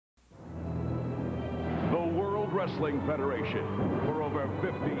Wrestling Federation. For over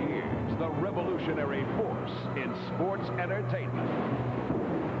 50 years, the revolutionary force in sports entertainment.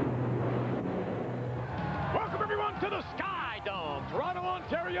 Welcome, everyone, to the Sky Dome, Toronto,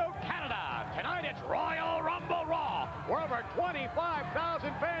 Ontario, Canada. Tonight, it's Royal Rumble Raw, where over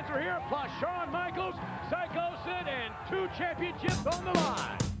 25,000 fans are here, plus Shawn Michaels, Psycho Sid, and 2 championships on the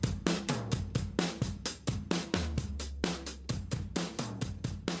line.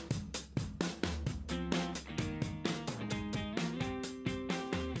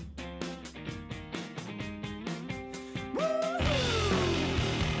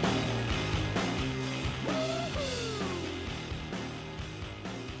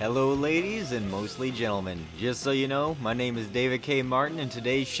 Hello ladies and mostly gentlemen. Just so you know, my name is David K. Martin and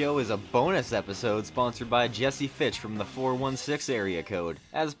today's show is a bonus episode sponsored by Jesse Fitch from the 416 area code.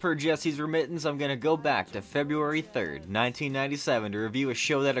 As per Jesse's remittance, I'm gonna go back to February 3rd, 1997 to review a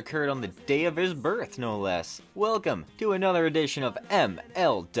show that occurred on the day of his birth, no less. Welcome to another edition of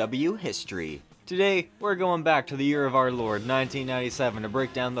MLW History. Today, we're going back to the year of our Lord, 1997, to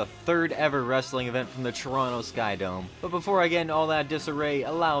break down the third ever wrestling event from the Toronto Sky Dome. But before I get into all that disarray,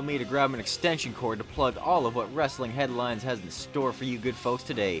 allow me to grab an extension cord to plug all of what Wrestling Headlines has in store for you good folks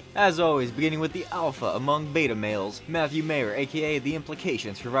today. As always, beginning with the alpha among beta males, Matthew Mayer, aka The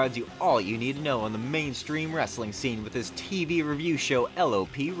Implications, provides you all you need to know on the mainstream wrestling scene with his TV review show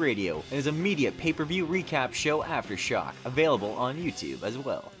LOP Radio, and his immediate pay-per-view recap show Aftershock, available on YouTube as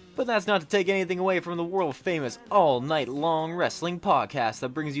well. But that's not to take anything away from the world-famous all-night-long wrestling podcast that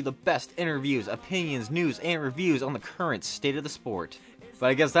brings you the best interviews, opinions, news, and reviews on the current state of the sport. But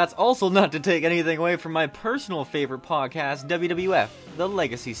I guess that's also not to take anything away from my personal favorite podcast, WWF, The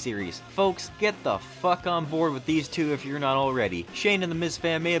Legacy Series. Folks, get the fuck on board with these two if you're not already. Shane and the Miz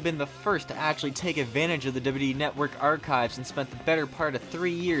Fan may have been the first to actually take advantage of the WWE Network archives and spent the better part of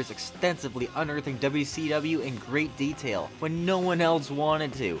 3 years extensively unearthing WCW in great detail, when no one else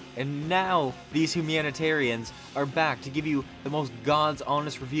wanted to. And now, these humanitarians are back to give you the most God's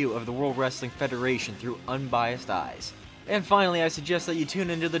honest review of the World Wrestling Federation through unbiased eyes. And finally, I suggest that you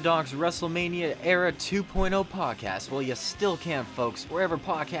tune into the Doc's WrestleMania Era 2.0 podcast while you still can, folks, wherever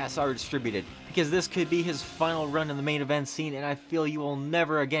podcasts are distributed, because this could be his final run in the main event scene, and I feel you will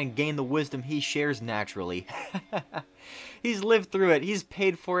never again gain the wisdom he shares naturally. He's lived through it, he's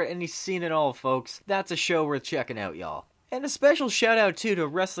paid for it, and he's seen it all, folks. That's a show worth checking out, y'all. And a special shout out too to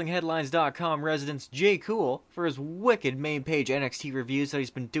WrestlingHeadlines.com residents Jay Cool for his wicked main page NXT reviews that he's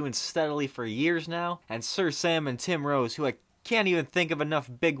been doing steadily for years now, and Sir Sam and Tim Rose, who I can't even think of enough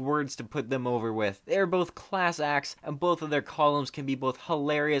big words to put them over with. They are both class acts, and both of their columns can be both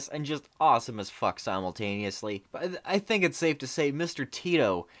hilarious and just awesome as fuck simultaneously. But I think it's safe to say Mr.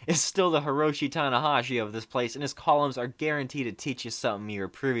 Tito is still the Hiroshi Tanahashi of this place, and his columns are guaranteed to teach you something you were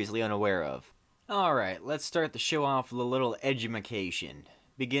previously unaware of. Alright, let's start the show off with a little edumacation,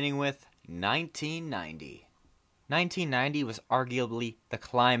 beginning with 1990. 1990 was arguably the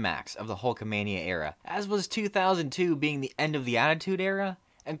climax of the Hulkamania era, as was 2002 being the end of the Attitude Era,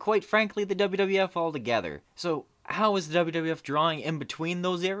 and quite frankly the WWF altogether. So, how is the WWF drawing in between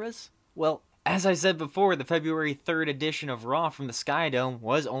those eras? Well, as I said before, the February 3rd edition of Raw from the Sky Dome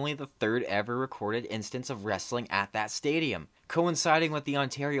was only the third ever recorded instance of wrestling at that stadium. Coinciding with the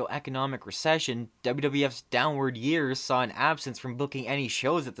Ontario economic recession, WWF's downward years saw an absence from booking any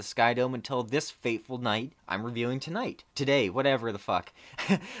shows at the Sky Dome until this fateful night I'm reviewing tonight. Today, whatever the fuck.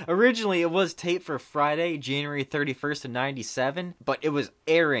 Originally, it was taped for Friday, January 31st of 97, but it was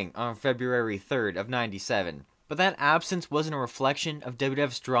airing on February 3rd of 97. But that absence wasn't a reflection of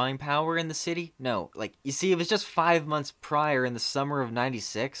WWF's drawing power in the city. No, you see, it was just 5 months prior in the summer of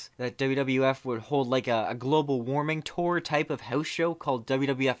 96 that WWF would hold a global warming tour type of house show called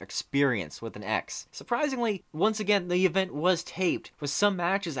WWF Experience with an X. Surprisingly, once again, the event was taped, with some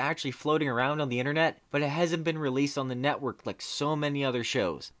matches actually floating around on the internet, but it hasn't been released on the network like so many other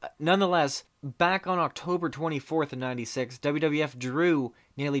shows. Nonetheless, back on October 24th of 96, WWF drew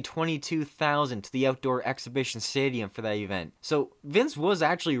nearly 22,000 to the outdoor exhibition stadium for that event. So Vince was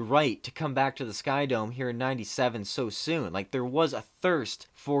actually right to come back to the Sky Dome here in 97 so soon. There was a thirst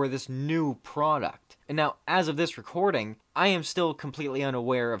for this new product. And now, as of this recording, I am still completely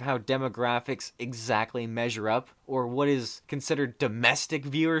unaware of how demographics exactly measure up, or what is considered domestic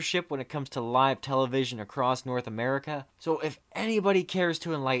viewership when it comes to live television across North America. So if anybody cares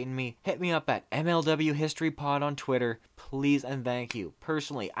to enlighten me, hit me up at MLW History Pod on Twitter, please and thank you.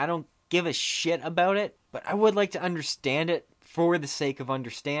 Personally, I don't give a shit about it, but I would like to understand it for the sake of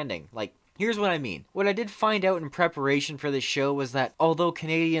understanding. Here's what I mean. What I did find out in preparation for this show was that although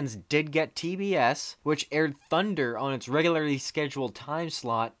Canadians did get TBS, which aired Thunder on its regularly scheduled time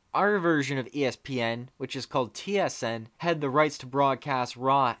slot, our version of ESPN, which is called TSN, had the rights to broadcast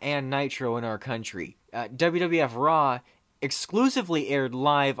Raw and Nitro in our country. WWF Raw exclusively aired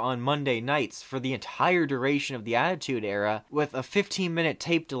live on Monday nights for the entire duration of the Attitude Era, with a 15-minute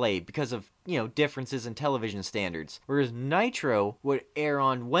tape delay because of, differences in television standards. Whereas Nitro would air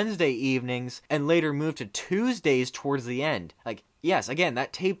on Wednesday evenings and later move to Tuesdays towards the end. Yes, again,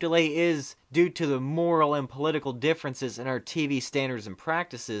 that tape delay is due to the moral and political differences in our TV standards and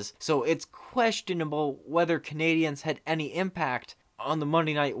practices, so it's questionable whether Canadians had any impact on the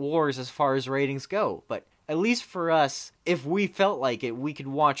Monday Night Wars as far as ratings go. But at least for us, if we felt like it, we could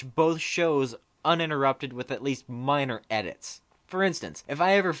watch both shows uninterrupted with at least minor edits. For instance, if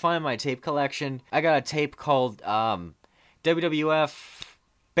I ever find my tape collection, I got a tape called WWF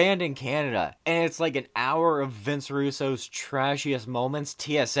Banned in Canada, and it's like an hour of Vince Russo's trashiest moments.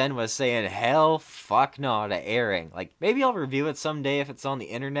 TSN was saying hell fuck no to airing. Maybe I'll review it someday if it's on the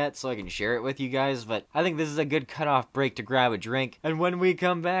internet so I can share it with you guys, but I think this is a good cutoff break to grab a drink. And when we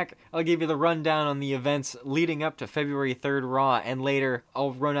come back, I'll give you the rundown on the events leading up to February 3rd Raw, and later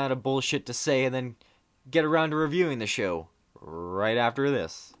I'll run out of bullshit to say and then get around to reviewing the show right after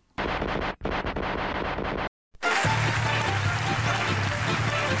this.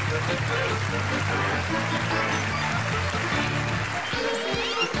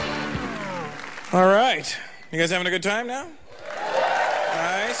 All right. You guys having a good time now?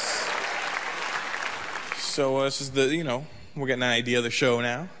 Nice. So this is we're getting an idea of the show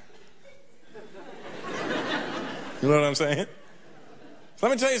now. You know what I'm saying? So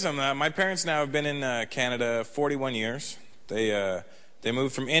let me tell you something. My parents now have been in Canada 41 years. They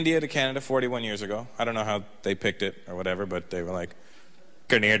moved from India to Canada 41 years ago. I don't know how they picked it or whatever, but they were like,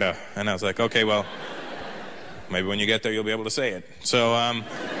 Canada. And I was like, okay, well, maybe when you get there you'll be able to say it. So,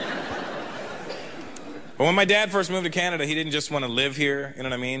 but when my dad first moved to Canada, he didn't just want to live here, you know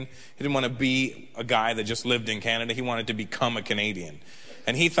what I mean? He didn't want to be a guy that just lived in Canada. He wanted to become a Canadian.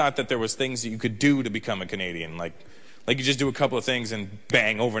 And he thought that there was things that you could do to become a Canadian. Like you just do a couple of things and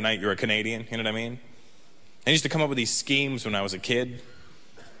bang, overnight you're a Canadian, you know what I mean? And he used to come up with these schemes when I was a kid.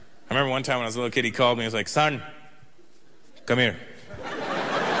 I remember one time when I was a little kid, he called me, he was like, son, come here.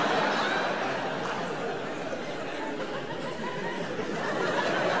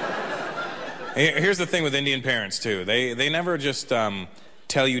 Here's the thing with Indian parents, too. They never just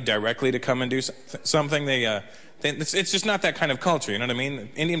tell you directly to come and do something. It's just not that kind of culture, you know what I mean?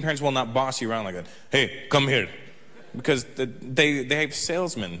 Indian parents will not boss you around like that. Hey, come here. Because they have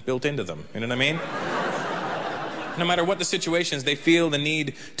salesmen built into them, you know what I mean? No matter what the situation is, they feel the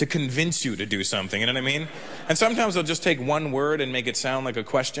need to convince you to do something, you know what I mean? And sometimes they'll just take one word and make it sound like a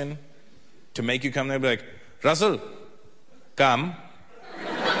question to make you come there and be like, Russell, come.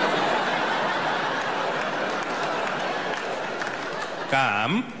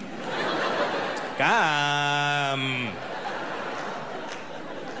 Come. Come.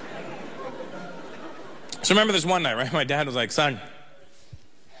 So remember this one night, right? My dad was like, son,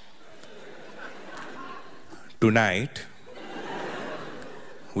 tonight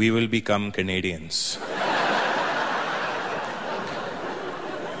we will become Canadians.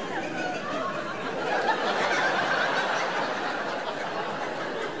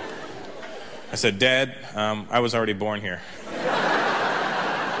 I said, Dad, I was already born here.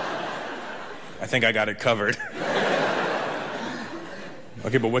 I think I got it covered.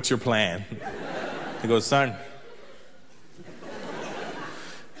 Okay, but what's your plan? He goes, son,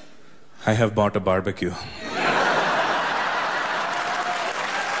 I have bought a barbecue.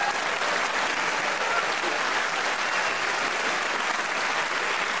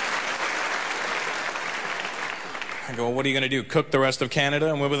 I go, well, what are you going to do? Cook the rest of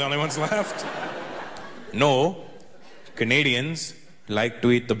Canada and we're the only ones left? No, Canadians like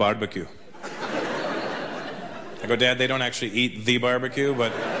to eat the barbecue. I go, Dad, they don't actually eat the barbecue,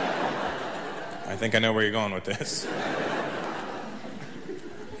 but I think I know where you're going with this.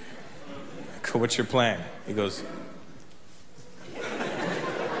 I go, what's your plan? He goes,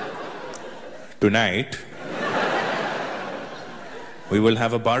 tonight, we will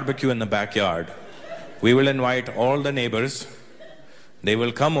have a barbecue in the backyard. We will invite all the neighbors. They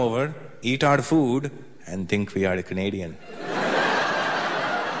will come over, eat our food, and think we are a Canadian.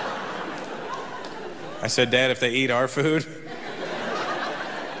 I said, Dad, if they eat our food,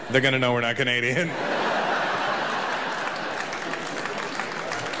 they're going to know we're not Canadian.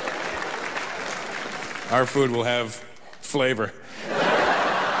 Our food will have flavor.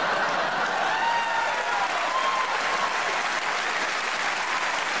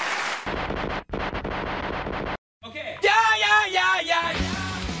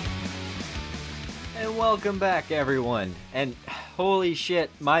 Welcome back, everyone. And holy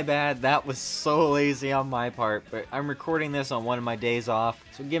shit, my bad, that was so lazy on my part, but I'm recording this on one of my days off,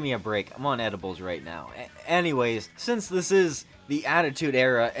 so give me a break. I'm on edibles right now. Anyways, since this is the Attitude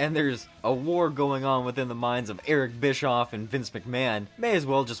Era and there's a war going on within the minds of Eric Bischoff and Vince McMahon, may as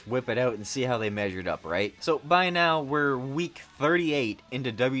well just whip it out and see how they measured up, right? So by now, we're week 38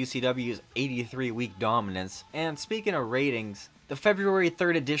 into WCW's 83-week dominance, and speaking of ratings, the February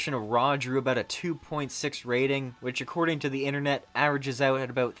 3rd edition of Raw drew about a 2.6 rating, which according to the internet averages out at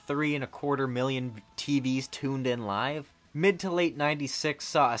about 3.25 million TVs tuned in live. Mid to late 96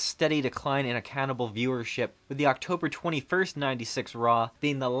 saw a steady decline in accountable viewership, with the October 21st 96 Raw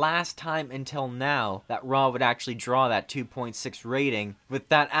being the last time until now that Raw would actually draw that 2.6 rating, with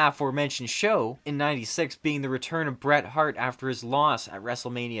that aforementioned show in 96 being the return of Bret Hart after his loss at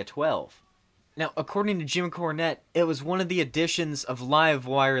WrestleMania 12. Now, according to Jim Cornette, it was one of the editions of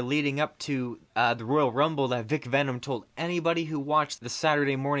Livewire leading up to the Royal Rumble that Vic Venom told anybody who watched the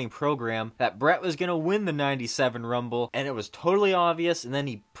Saturday morning program that Bret was going to win the 97 Rumble, and it was totally obvious, and then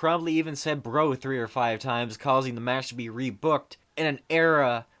he probably even said bro 3 or 5 times, causing the match to be rebooked in an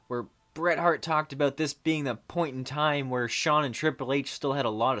era where Bret Hart talked about this being the point in time where Shawn and Triple H still had a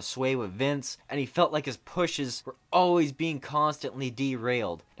lot of sway with Vince, and he felt like his pushes were always being constantly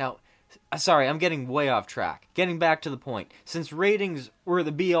derailed. Now, sorry, I'm getting way off track. Getting back to the point. Since ratings were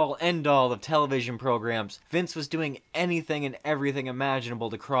the be-all, end-all of television programs, Vince was doing anything and everything imaginable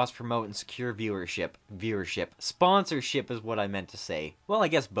to cross-promote and secure viewership. Sponsorship is what I meant to say. Well, I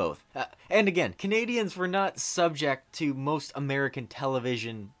guess both. And again, Canadians were not subject to most American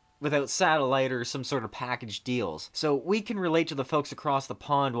television without satellite or some sort of package deals. So we can relate to the folks across the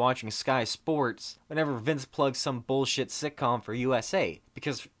pond watching Sky Sports whenever Vince plugs some bullshit sitcom for USA.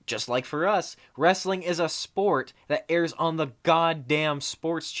 Because just like for us, wrestling is a sport that airs on the goddamn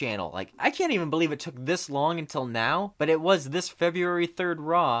sports channel. Like, I can't even believe it took this long until now, but it was this February 3rd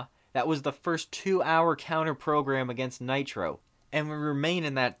Raw that was the first 2-hour counter program against Nitro. And we remain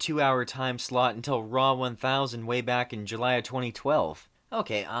in that 2-hour time slot until Raw 1000 way back in July of 2012.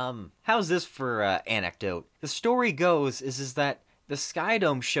 Okay, how's this for anecdote? The story goes is that the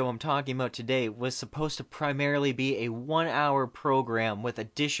Skydome show I'm talking about today was supposed to primarily be a 1-hour program with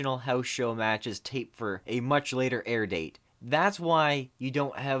additional house show matches taped for a much later air date. That's why you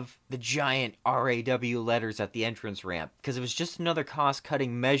don't have the giant RAW letters at the entrance ramp, because it was just another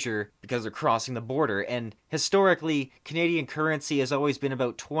cost-cutting measure because they're crossing the border, and historically, Canadian currency has always been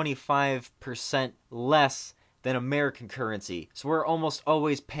about 25% less than American currency, so we're almost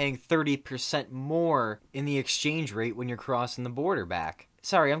always paying 30% more in the exchange rate when you're crossing the border back.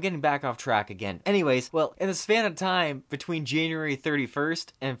 Sorry, I'm getting back off track again. Anyways, well, in the span of time between January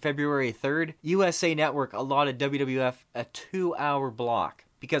 31st and February 3rd, USA Network allotted WWF a 2-hour block.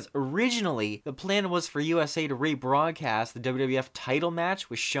 Because originally, the plan was for USA to rebroadcast the WWF title match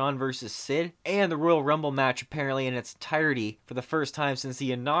with Shawn vs. Sid, and the Royal Rumble match apparently in its entirety for the first time since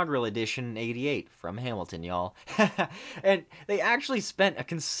the inaugural edition in '88, from Hamilton, y'all. And they actually spent a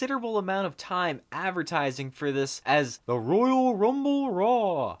considerable amount of time advertising for this as the Royal Rumble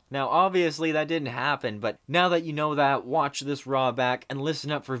Raw. Now, obviously, that didn't happen, but now that you know that, watch this Raw back and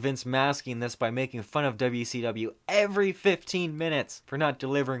listen up for Vince masking this by making fun of WCW every 15 minutes for not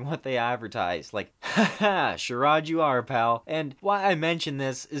delivering what they advertised. Like, haha, charade you are, pal. And why I mention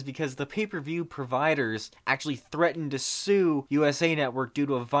this is because the pay-per-view providers actually threatened to sue USA Network due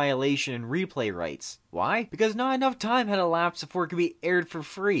to a violation in replay rights. Why? Because not enough time had elapsed before it could be aired for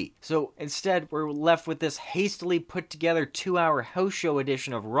free. So instead, we're left with this hastily put together 2-hour house show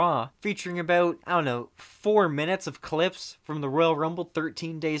edition of Raw, featuring about, 4 minutes of clips from the Royal Rumble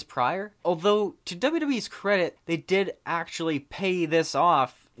 13 days prior. Although, to WWE's credit, they did actually pay this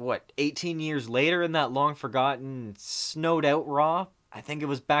off, 18 years later in that long-forgotten, snowed-out Raw? I think it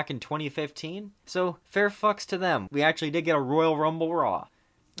was back in 2015. So, fair fucks to them. We actually did get a Royal Rumble Raw.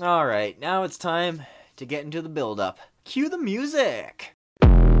 Alright, now it's time to get into the build-up. Cue the music!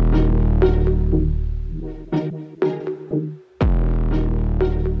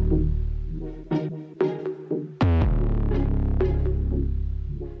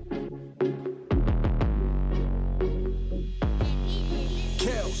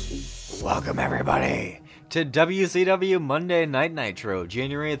 Welcome everybody to WCW Monday Night Nitro,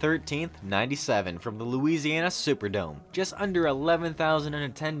 January 13th, 97, from the Louisiana Superdome. Just under 11,000 in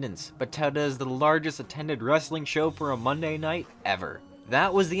attendance, but touted as the largest attended wrestling show for a Monday night ever.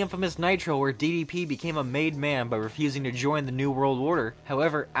 That was the infamous Nitro where DDP became a made man by refusing to join the New World Order.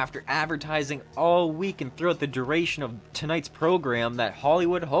 However, after advertising all week and throughout the duration of tonight's program that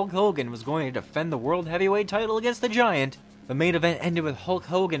Hollywood Hulk Hogan was going to defend the World Heavyweight title against the Giant, The main event ended with Hulk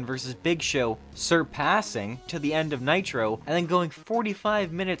Hogan versus Big Show surpassing to the end of Nitro, and then going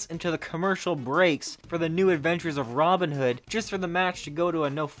 45 minutes into the commercial breaks for the New Adventures of Robin Hood, just for the match to go to a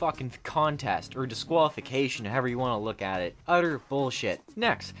no fucking contest, or disqualification, however you want to look at it. Utter bullshit.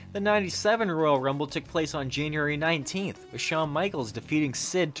 Next, the 97 Royal Rumble took place on January 19th, with Shawn Michaels defeating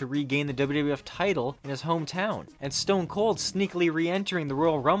Sid to regain the WWF title in his hometown, and Stone Cold sneakily re-entering the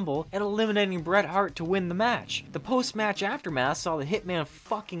Royal Rumble and eliminating Bret Hart to win the match. The post-match aftermath saw the Hitman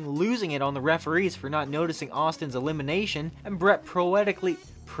fucking losing it on the referees for not noticing Austin's elimination, and Bret poetically,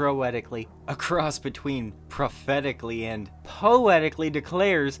 a cross between prophetically and poetically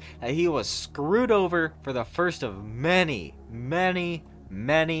declares that he was screwed over for the first of many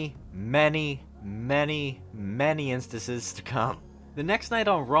instances to come. The next night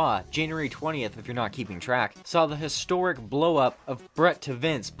on Raw, January 20th, if you're not keeping track, saw the historic blow-up of Bret to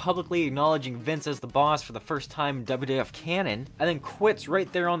Vince, publicly acknowledging Vince as the boss for the first time in WWF canon, and then quits right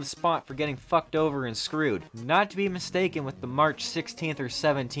there on the spot for getting fucked over and screwed. Not to be mistaken with the March 16th or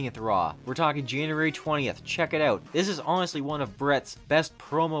 17th Raw. We're talking January 20th, check it out. This is honestly one of Bret's best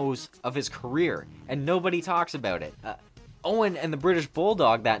promos of his career, and nobody talks about it. Owen and the British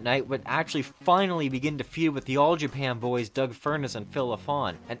Bulldog that night would actually finally begin to feud with the All Japan boys Doug Furnas and Phil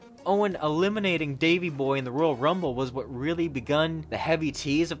LaFon, and Owen eliminating Davey Boy in the Royal Rumble was what really begun the heavy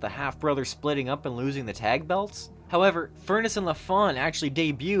tease of the half-brothers splitting up and losing the tag belts. However, Furnas and LaFon actually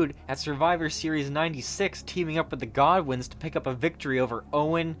debuted at Survivor Series 96, teaming up with the Godwins to pick up a victory over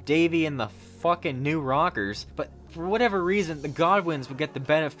Owen, Davey, and the fucking New Rockers, but for whatever reason, the Godwins would get the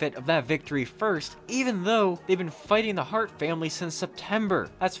benefit of that victory first, even though they've been fighting the Hart family since September.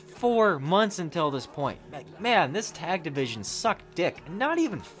 That's 4 months until this point. Man, this tag division sucked dick, and not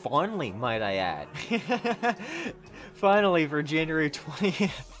even fondly, might I add. Finally, for January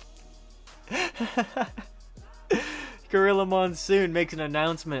 20th, Gorilla Monsoon makes an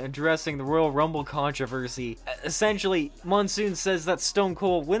announcement addressing the Royal Rumble controversy. Essentially, Monsoon says that Stone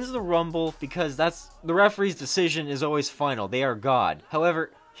Cold wins the Rumble because the referee's decision is always final. They are God.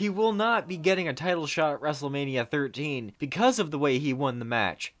 However, he will not be getting a title shot at WrestleMania 13 because of the way he won the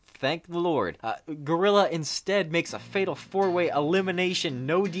match. Thank the Lord. Gorilla instead makes a fatal 4-way elimination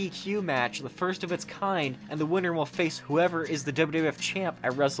no DQ match, the first of its kind, and the winner will face whoever is the WWF champ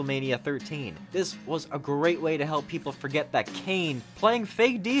at WrestleMania 13. This was a great way to help people forget that Kane, playing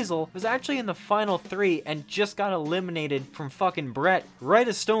fake Diesel, was actually in the final 3 and just got eliminated from fucking Bret right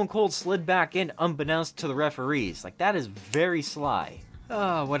as Stone Cold slid back in unbeknownst to the referees. Like, that is very sly.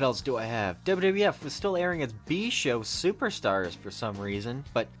 What else do I have? WWF was still airing its B show Superstars for some reason,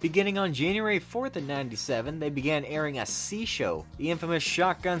 but beginning on January 4th of 97, they began airing a C show, the infamous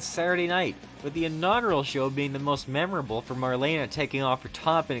Shotgun Saturday Night, with the inaugural show being the most memorable for Marlena taking off her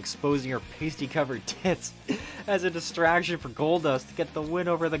top and exposing her pasty-covered tits as a distraction for Goldust to get the win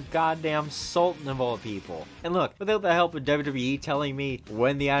over the goddamn Sultan of all people. And look, without the help of WWE telling me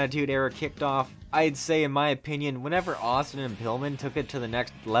when the Attitude Era kicked off, I'd say, in my opinion, whenever Austin and Pillman took it to the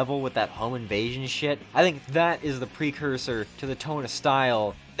next level with that home invasion shit, I think that is the precursor to the tone of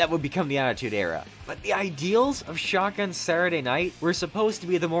style that would become the Attitude Era. But the ideals of Shotgun Saturday Night were supposed to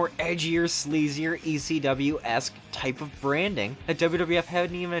be the more edgier, sleazier, ECW-esque type of branding that WWF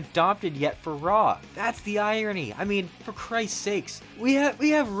hadn't even adopted yet for Raw. That's the irony. I mean, for Christ's sakes, we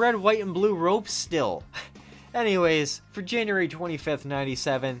have red, white, and blue ropes still. Anyways, for January 25th,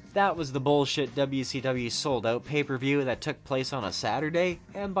 97, that was the bullshit WCW Sold Out pay-per-view that took place on a Saturday,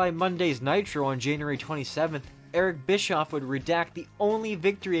 and by Monday's Nitro on January 27th, Eric Bischoff would redact the only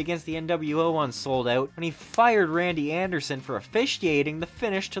victory against the NWO on Sold Out when he fired Randy Anderson for officiating the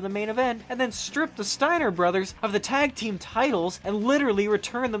finish to the main event, and then stripped the Steiner brothers of the tag team titles and literally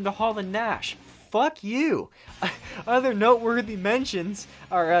returned them to Hall and Nash. Fuck you. Other noteworthy mentions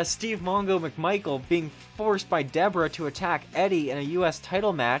are Steve Mongo McMichael being forced by Deborah to attack Eddie in a US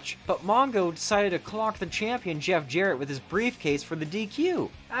title match, but Mongo decided to clock the champion Jeff Jarrett with his briefcase for the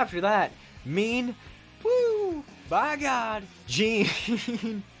DQ. After that, Mean, woo, by God, Gene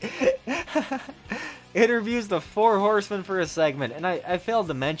interviews the Four Horsemen for a segment, and I failed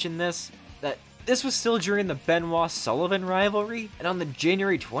to mention this, that this was still during the Benoit-Sullivan rivalry, and on the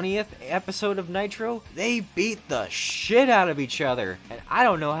January 20th episode of Nitro, they beat the shit out of each other. And I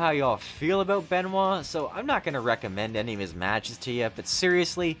don't know how y'all feel about Benoit, so I'm not going to recommend any of his matches to you, but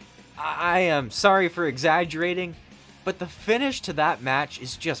seriously, I am sorry for exaggerating, but the finish to that match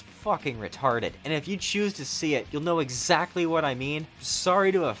is just fucking retarded, and if you choose to see it, you'll know exactly what I mean.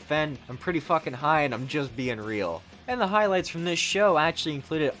 Sorry to offend, I'm pretty fucking high and I'm just being real. And the highlights from this show actually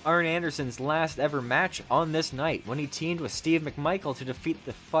included Arn Anderson's last ever match on this night when he teamed with Steve McMichael to defeat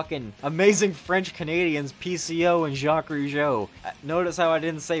the fucking amazing French Canadians PCO and Jacques Rougeau. Notice how I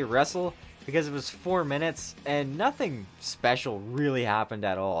didn't say wrestle? Because it was 4 minutes and nothing special really happened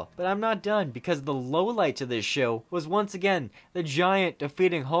at all. But I'm not done, because the lowlight to this show was once again the Giant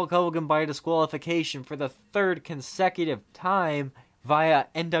defeating Hulk Hogan by disqualification for the third consecutive time via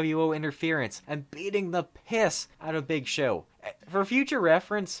NWO interference and beating the piss out of Big Show. For future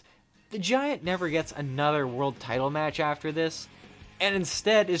reference, the Giant never gets another world title match after this, and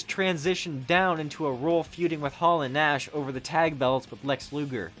instead is transitioned down into a role feuding with Hall and Nash over the tag belts with Lex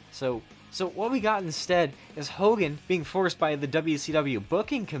Luger. So what we got instead is Hogan being forced by the WCW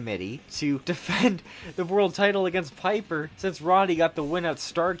booking committee to defend the world title against Piper since Roddy got the win at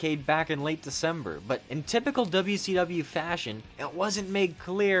Starrcade back in late December. But in typical WCW fashion, it wasn't made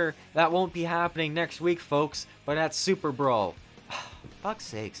clear that won't be happening next week, folks, but at Super Brawl. Fuck's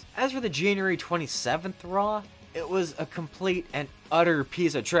sakes. As for the January 27th Raw, it was a complete and utter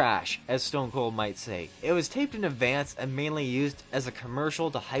piece of trash, as Stone Cold might say. It was taped in advance and mainly used as a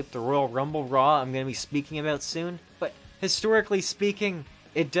commercial to hype the Royal Rumble Raw I'm going to be speaking about soon, but historically speaking,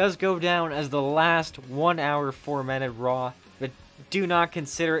 it does go down as the last 1 hour 4-minute Raw, but do not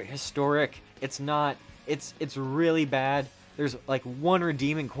consider it historic. It's not. It's really bad. There's like one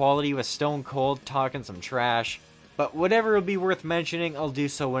redeeming quality with Stone Cold talking some trash, but whatever will be worth mentioning, I'll do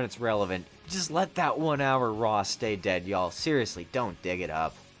so when it's relevant. Just let that 1 hour Raw stay dead, y'all. Seriously, don't dig it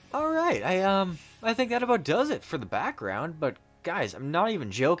up. Alright, I think that about does it for the background, but guys, I'm not even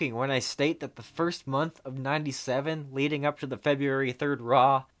joking when I state that the first month of 97 leading up to the February 3rd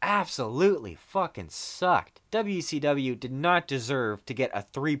Raw absolutely fucking sucked. WCW did not deserve to get a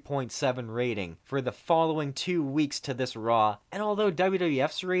 3.7 rating for the following 2 weeks to this Raw, and although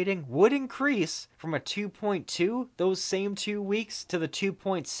WWF's rating would increase from a 2.2 those same 2 weeks to the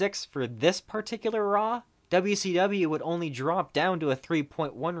 2.6 for this particular Raw, WCW would only drop down to a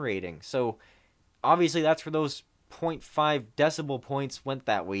 3.1 rating, so obviously that's for those 0.5 decibel points went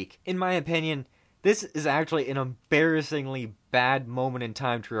that week. In my opinion, this is actually an embarrassingly bad moment in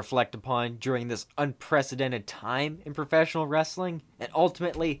time to reflect upon during this unprecedented time in professional wrestling, and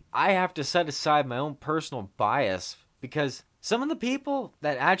ultimately, I have to set aside my own personal bias, because some of the people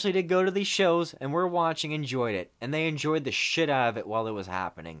that actually did go to these shows and were watching enjoyed it, and they enjoyed the shit out of it while it was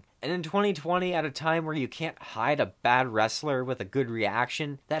happening. And in 2020, at a time where you can't hide a bad wrestler with a good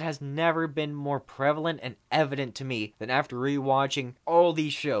reaction, that has never been more prevalent and evident to me than after rewatching all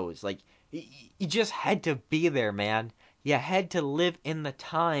these shows. Like, you just had to be there, man. You had to live in the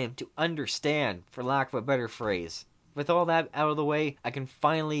time to understand, for lack of a better phrase. With all that out of the way, I can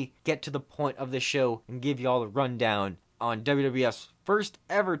finally get to the point of the show and give you all the rundown on WWF's first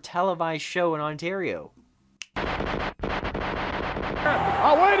ever televised show in Ontario.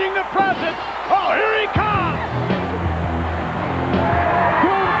 Awaiting the present. Oh, here he comes!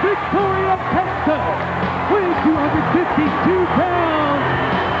 From Victoria, Texas, weighing 252 pounds,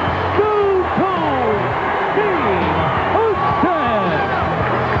 Stone Cold Steve Austin.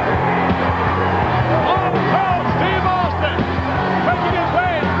 Stone Steve Austin, making his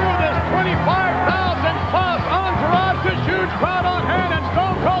way through this 25,000 plus entourage, this huge crowd on hand, and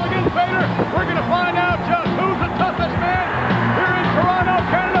Stone Cold against Vader. We're going to find out just who's the toughest man here in Toronto,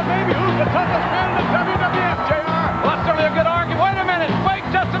 Canada. Maybe who's the toughest man in the WWF, JR? Well, that's certainly a good argument. Wait a minute. Wait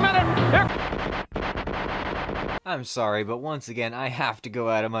just a minute. Here. I'm sorry, but once again, I have to go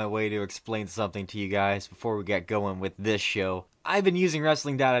out of my way to explain something to you guys before we get going with this show. I've been using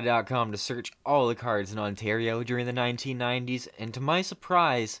WrestlingData.com to search all the cards in Ontario during the 1990s, and to my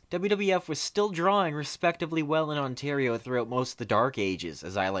surprise, WWF was still drawing respectively well in Ontario throughout most of the Dark Ages,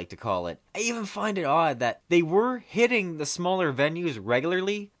 as I like to call it. I even find it odd that they were hitting the smaller venues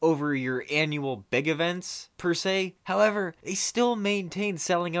regularly over your annual big events, per se. However, they still maintained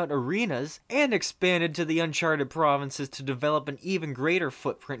selling out arenas and expanded to the uncharted provinces to develop an even greater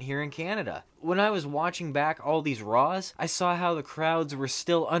footprint here in Canada. When I was watching back all these Raws, I saw how the crowds were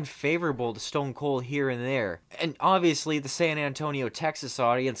still unfavorable to Stone Cold here and there. And obviously the San Antonio, Texas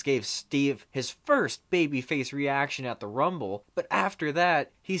audience gave Steve his first babyface reaction at the Rumble, but after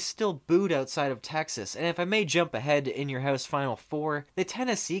that, he's still booed outside of Texas. And if I may jump ahead to In Your House Final 4, the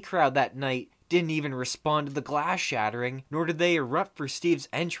Tennessee crowd that night didn't even respond to the glass shattering, nor did they erupt for Steve's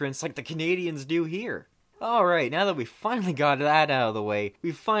entrance like the Canadians do here. Alright, now that we finally got that out of the way,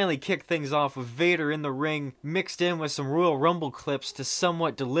 we finally kicked things off with Vader in the ring, mixed in with some Royal Rumble clips to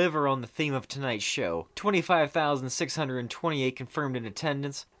somewhat deliver on the theme of tonight's show. 25,628 confirmed in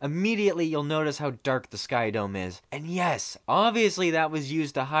attendance. Immediately you'll notice how dark the Sky Dome is. And yes, obviously that was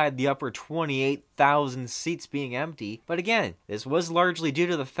used to hide the upper 28,000 seats being empty, but again, this was largely due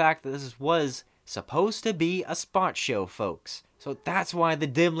to the fact that this was supposed to be a spot show, folks. So that's why the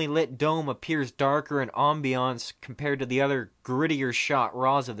dimly lit dome appears darker in ambiance compared to the other grittier shot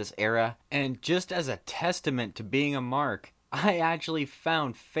Raws of this era. And just as a testament to being a mark, I actually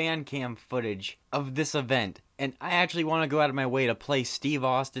found fan cam footage of this event. And I actually want to go out of my way to play Steve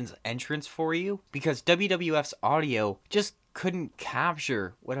Austin's entrance for you, because WWF's audio just couldn't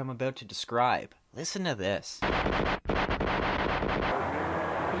capture what I'm about to describe. Listen to this.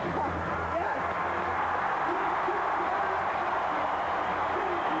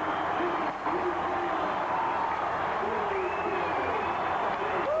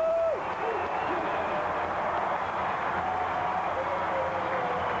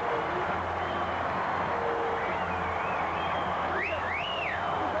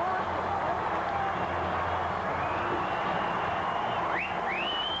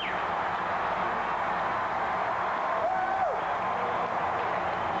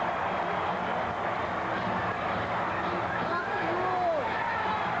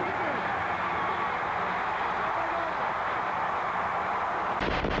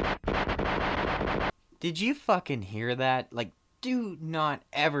 Did you fucking hear that? Like, do not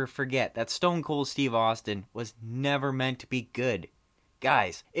ever forget that Stone Cold Steve Austin was never meant to be good.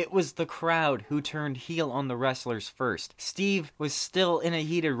 Guys, it was the crowd who turned heel on the wrestlers first. Steve was still in a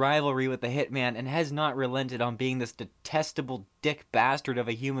heated rivalry with the Hitman and has not relented on being this detestable dick bastard of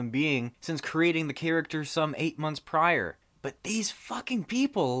a human being since creating the character some 8 months prior. But these fucking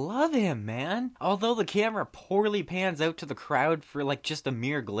people love him, man. Although the camera poorly pans out to the crowd for like just a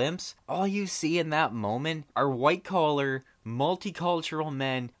mere glimpse, all you see in that moment are white-collar, multicultural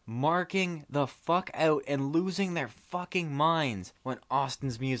men marking the fuck out and losing their fucking minds when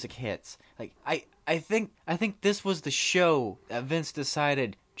Austin's music hits. Like, I think this was the show that Vince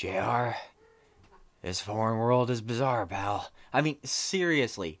decided, JR, this foreign world is bizarre, pal. I mean,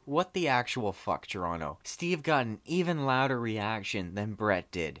 seriously, what the actual fuck, Toronto? Steve got an even louder reaction than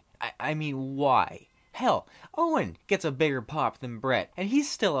Brett did. I mean, why? Hell, Owen gets a bigger pop than Brett, and he's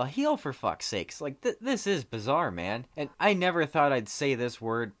still a heel for fuck's sakes. Like, this is bizarre, man. And I never thought I'd say this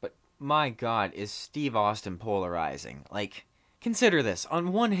word, but my god, is Steve Austin polarizing. Like, consider this.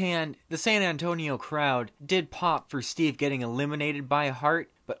 On one hand, the San Antonio crowd did pop for Steve getting eliminated by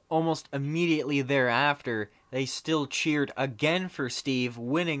Hart, but almost immediately thereafter, they still cheered again for Steve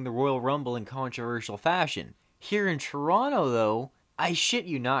winning the Royal Rumble in controversial fashion. Here in Toronto, though, I shit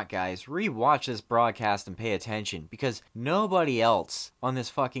you not, guys, rewatch this broadcast and pay attention, because nobody else on this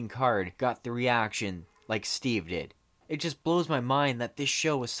fucking card got the reaction like Steve did. It just blows my mind that this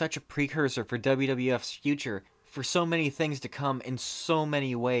show was such a precursor for WWF's future, for so many things to come in so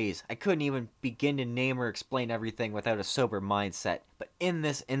many ways. I couldn't even begin to name or explain everything without a sober mindset. But in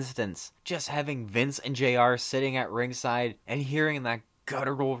this instance, just having Vince and JR sitting at ringside and hearing that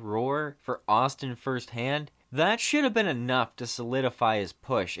guttural roar for Austin firsthand, that should have been enough to solidify his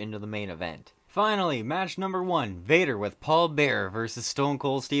push into the main event. Finally, match number 1, Vader with Paul Bearer versus Stone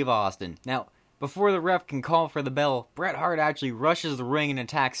Cold Steve Austin. Now, before the ref can call for the bell, Bret Hart actually rushes the ring and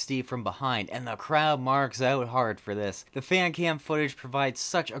attacks Steve from behind, and the crowd marks out hard for this. The fan cam footage provides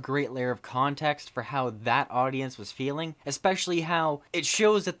such a great layer of context for how that audience was feeling, especially how it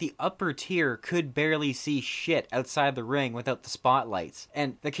shows that the upper tier could barely see shit outside the ring without the spotlights.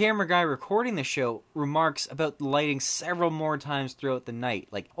 And the camera guy recording the show remarks about the lighting several more times throughout the night.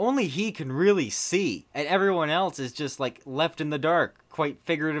 Like, only he can really see, and everyone else is just like left in the dark, quite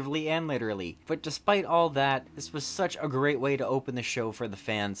figuratively and literally. But despite all that, this was such a great way to open the show for the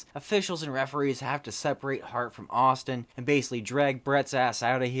fans. Officials and referees have to separate Hart from Austin and basically drag Bret's ass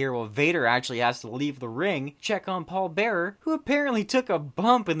out of here, while Vader actually has to leave the ring, check on Paul Bearer, who apparently took a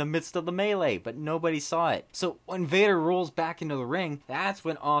bump in the midst of the melee, but nobody saw it. So when Vader rolls back into the ring, that's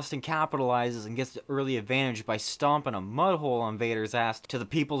when Austin capitalizes and gets the early advantage by stomping a mud hole on Vader's ass to the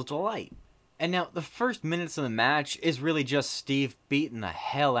people's delight. And now, the first minutes of the match is really just Steve beating the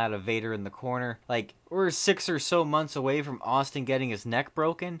hell out of Vader in the corner. Like, we're 6 or so months away from Austin getting his neck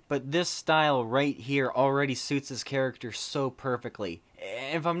broken, but this style right here already suits his character so perfectly.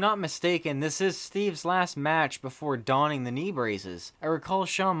 And if I'm not mistaken, this is Steve's last match before donning the knee braces. I recall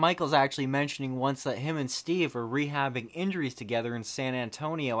Shawn Michaels actually mentioning once that him and Steve were rehabbing injuries together in San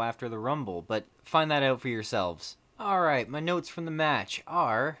Antonio after the Rumble, but find that out for yourselves. Alright, my notes from the match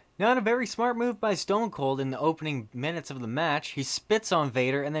are... Not a very smart move by Stone Cold in the opening minutes of the match. He spits on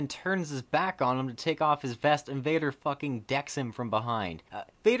Vader and then turns his back on him to take off his vest, and Vader fucking decks him from behind.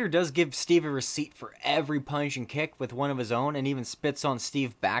 Vader does give Steve a receipt for every punch and kick with one of his own, and even spits on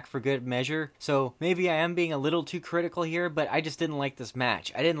Steve back for good measure. So maybe I am being a little too critical here, but I just didn't like this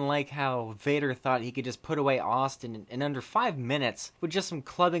match. I didn't like how Vader thought he could just put away Austin in under 5 minutes with just some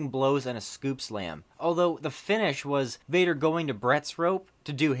clubbing blows and a scoop slam. Although the finish was Vader going to Brett's rope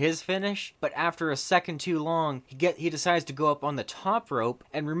to do his finish, but after a second too long, he decides to go up on the top rope.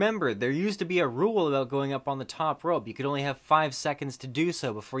 And remember, there used to be a rule about going up on the top rope. You could only have 5 seconds to do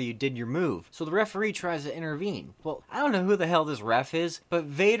so before you did your move. So the referee tries to intervene. Well, I don't know who the hell this ref is, but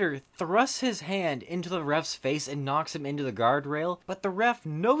Vader thrusts his hand into the ref's face and knocks him into the guardrail, but the ref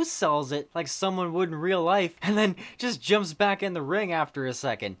no-sells it like someone would in real life, and then just jumps back in the ring after a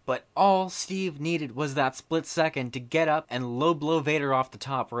second. But all Steve needed was that split second to get up and low blow Vader off the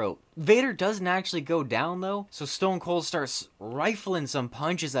top rope. Vader doesn't actually go down though, so Stone Cold starts rifling some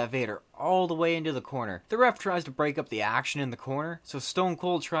punches at Vader all the way into the corner. The ref tries to break up the action in the corner, so Stone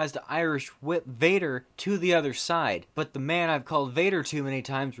Cold tries to Irish whip Vader to the other side, but the man I've called Vader too many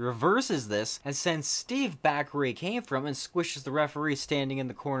times reverses this and sends Steve back where he came from and squishes the referee standing in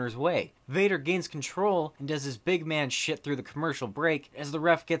the corner's way. Vader gains control and does his big man shit through the commercial break as the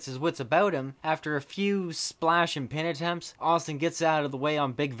ref gets his wits about him. After a few splash and pin attempts, Austin gets out of the way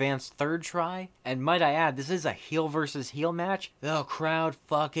on Big Van's third try, and might I add, this is a heel versus heel match. The crowd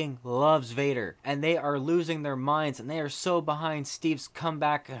fucking loves Vader, and they are losing their minds, and they are so behind Steve's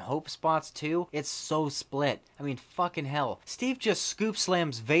comeback and hope spots too. It's so split. I mean, fucking hell. Steve just scoop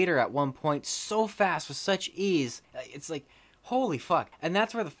slams Vader at one point so fast with such ease. It's like, holy fuck. And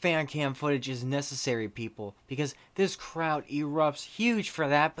that's where the fan cam footage is necessary, people, because this crowd erupts huge for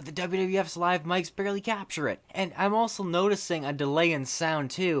that, but the WWF's live mics barely capture it. And I'm also noticing a delay in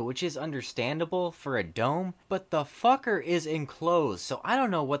sound too, which is understandable for a dome, but the fucker is enclosed, so I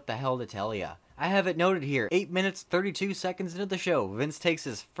don't know what the hell to tell ya. I have it noted here, 8 minutes 32 seconds into the show, Vince takes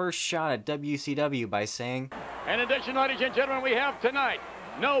his first shot at WCW by saying, In addition, ladies and gentlemen, we have tonight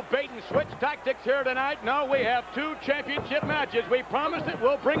no bait and switch tactics here tonight. No, we have 2 championship matches. We promised it.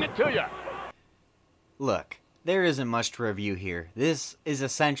 We'll bring it to you. Look, there isn't much to review here. This is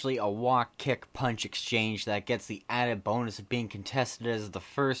essentially a walk, kick, punch exchange that gets the added bonus of being contested as the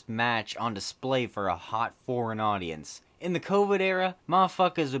first match on display for a hot foreign audience. In the COVID era,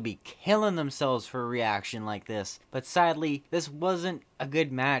 motherfuckers would be killing themselves for a reaction like this. But sadly, this wasn't a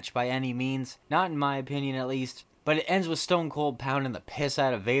good match by any means. Not in my opinion, at least. But it ends with Stone Cold pounding the piss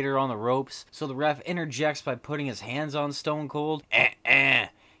out of Vader on the ropes, so the ref interjects by putting his hands on Stone Cold.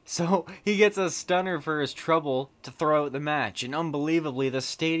 So he gets a stunner for his trouble to throw out the match, and unbelievably the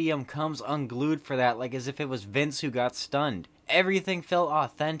stadium comes unglued for that, like as if it was Vince who got stunned. Everything felt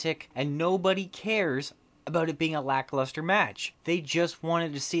authentic, and nobody cares about it being a lackluster match. They just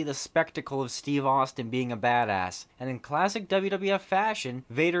wanted to see the spectacle of Steve Austin being a badass. And in classic WWF fashion,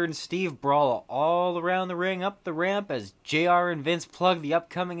 Vader and Steve brawl all around the ring up the ramp as JR and Vince plug the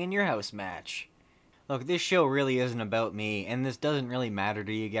upcoming In Your House match. Look, this show really isn't about me, and this doesn't really matter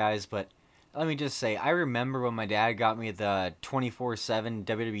to you guys, but let me just say, I remember when my dad got me the 24/7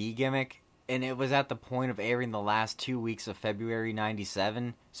 WWE gimmick, and it was at the point of airing the last 2 weeks of February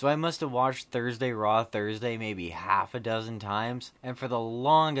 97, so I must have watched Thursday Raw Thursday maybe half a dozen times, and for the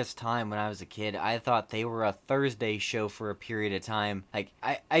longest time when I was a kid, I thought they were a Thursday show for a period of time. Like,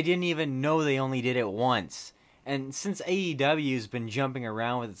 I didn't even know they only did it once. And since AEW's been jumping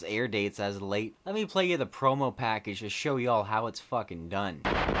around with its air dates as of late, let me play you the promo package to show y'all how it's fucking done.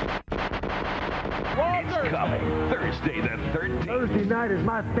 It's coming Thursday the 13th. Thursday night is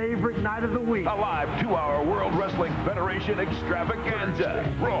my favorite night of the week. A live 2-hour World Wrestling Federation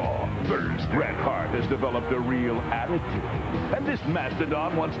extravaganza. Raw Thursday. Bret Hart has developed a real attitude. And this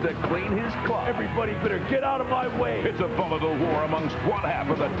mastodon wants to clean his clock. Everybody better get out of my way. It's a volatile war amongst one half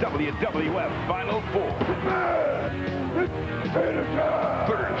of the WWF Final Four.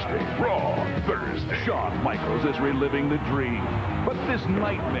 Thursday, Raw Thursday. Shawn Michaels is reliving the dream, but this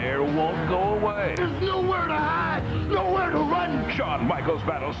nightmare won't go away. There's nowhere to hide, nowhere to run. Shawn Michaels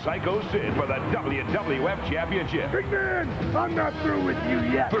battles Psycho Sid for the WWF Championship. Big man, I'm not through with you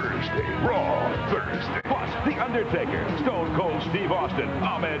yet. Thursday, Raw Thursday. Plus, The Undertaker, Stone Cold Steve Austin,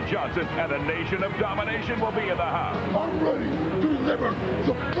 Ahmed Johnson, and the Nation of Domination will be in the house. I'm ready to deliver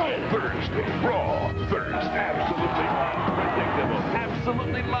the plan. Thursday, Raw Thursday. Absolutely unpredictable.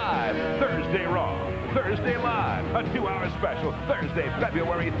 Absolutely live. Thursday Raw. Thursday Live. A 2-hour special. Thursday,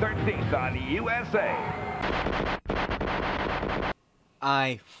 February 13th on USA.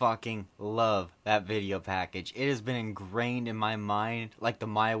 I fucking love that video package. It has been ingrained in my mind like the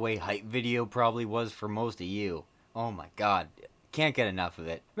My Way hype video probably was for most of you. Oh my god. Can't get enough of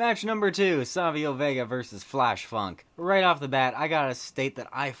it. Match number 2, Savio Vega versus Flash Funk. Right off the bat, I gotta state that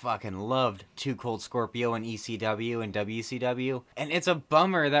I fucking loved Too Cold Scorpio in ECW and WCW, and it's a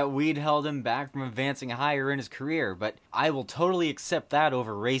bummer that we'd held him back from advancing higher in his career, but I will totally accept that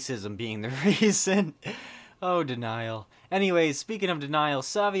over racism being the reason. Oh, denial. Anyways, speaking of denial,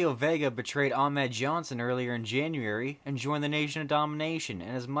 Savio Vega betrayed Ahmed Johnson earlier in January and joined the Nation of Domination,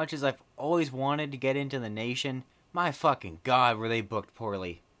 and as much as I've always wanted to get into the Nation, my fucking god, were they booked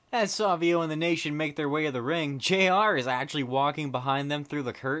poorly. As Savio and the Nation make their way to the ring, JR is actually walking behind them through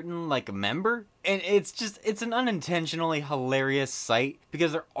the curtain like a member. And it's an unintentionally hilarious sight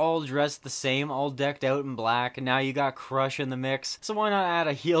because they're all dressed the same, all decked out in black, and now you got Crush in the mix, so why not add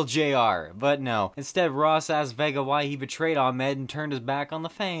a heel JR? But no. Instead, Ross asked Vega why he betrayed Ahmed and turned his back on the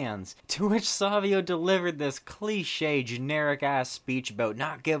fans. To which Savio delivered this cliche, generic-ass speech about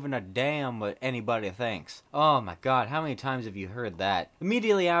not giving a damn what anybody thinks. Oh my god, how many times have you heard that?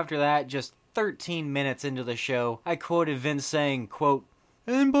 Immediately after that, just 13 minutes into the show, I quoted Vince saying, quote,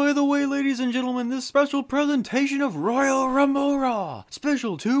 "And by the way, ladies and gentlemen, this special presentation of Royal Rumble Raw.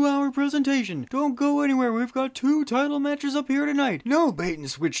 Special 2-hour presentation. Don't go anywhere, we've got 2 title matches up here tonight. No bait and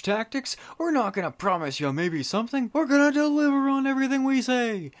switch tactics. We're not gonna promise you maybe something. We're gonna deliver on everything we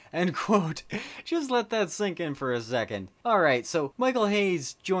say." End quote. Just let that sink in for a second. Alright, so Michael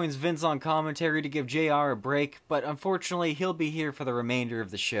Hayes joins Vince on commentary to give JR a break, but unfortunately he'll be here for the remainder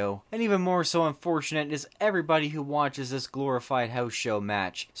of the show. And even more so unfortunate is everybody who watches this glorified house show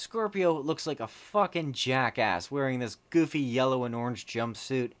match. Scorpio looks like a fucking jackass wearing this goofy yellow and orange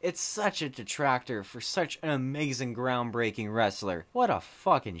jumpsuit. It's such a detractor for such an amazing groundbreaking wrestler. What a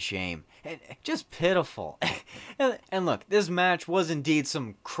fucking shame. And just pitiful. And look, this match was indeed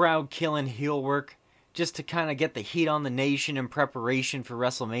some crowd-killing heel work just to kind of get the heat on the Nation in preparation for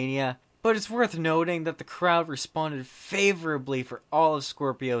WrestleMania. But it's worth noting that the crowd responded favorably for all of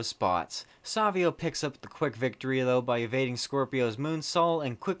Scorpio's spots. Savio picks up the quick victory though by evading Scorpio's moonsault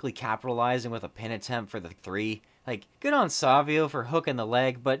and quickly capitalizing with a pin attempt for the 3. Like, good on Savio for hooking the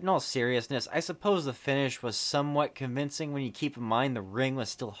leg, but in all seriousness, I suppose the finish was somewhat convincing when you keep in mind the ring was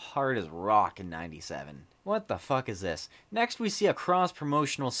still hard as rock in '97. What the fuck is this? Next we see a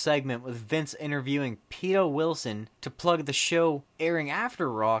cross-promotional segment with Vince interviewing Pete Wilson to plug the show airing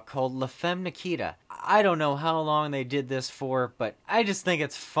after Raw called La Femme Nikita. I don't know how long they did this for, but I just think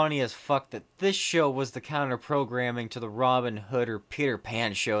it's funny as fuck that this show was the counter-programming to the Robin Hood or Peter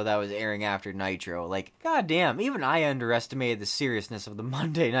Pan show that was airing after Nitro. Like, goddamn, even I underestimated the seriousness of the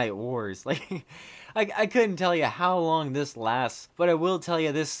Monday Night Wars. Like, I couldn't tell you how long this lasts, but I will tell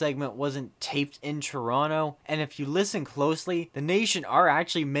you this segment wasn't taped in Toronto, and if you listen closely, the Nation are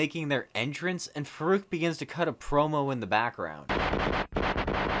actually making their entrance, and Farouk begins to cut a promo in the background.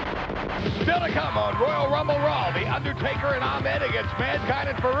 Still to come on Royal Rumble Raw, The Undertaker and Ahmed against Mankind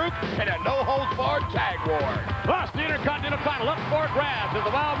and Farouk in a no-holds-barred tag war. Plus, the Intercontinental title up for grabs as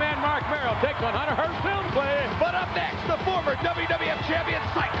the Wild Man Mark Merrill takes on Hunter Hearst Filmsley. But up next, the former WWF champion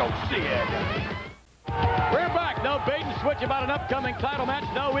Psycho Sid. We're back. No bait and switch about an upcoming title match.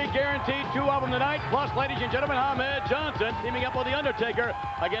 No, we guaranteed 2 of them tonight. Plus, ladies and gentlemen, Ahmed Johnson teaming up with The Undertaker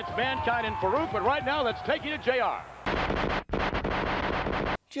against Mankind and Farouk. But right now, let's take you to JR.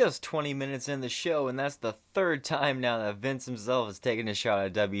 Just 20 minutes in the show, and that's the 3rd time now that Vince himself has taken a shot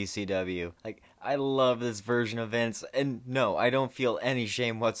at WCW. Like, I love this version of Vince, and no, I don't feel any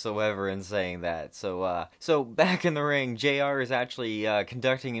shame whatsoever in saying that. So back in the ring, JR is actually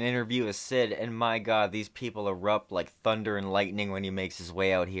conducting an interview with Sid, and my god, these people erupt like thunder and lightning when he makes his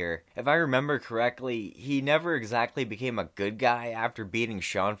way out here. If I remember correctly, he never exactly became a good guy after beating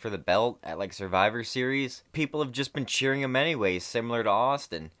Shawn for the belt at like Survivor Series. People have just been cheering him anyways, similar to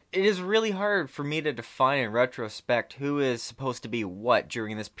Austin. It is really hard for me to define in retrospect who is supposed to be what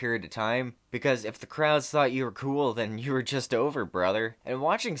during this period of time, because if the crowds thought you were cool, then you were just over, brother. And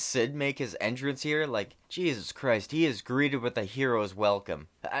watching Sid make his entrance here, like, Jesus Christ, he is greeted with a hero's welcome.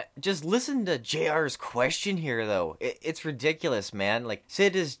 Just listen to JR's question here, though. It's ridiculous, man. Like,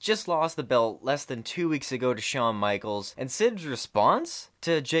 Sid has just lost the belt less than 2 weeks ago to Shawn Michaels, and Sid's response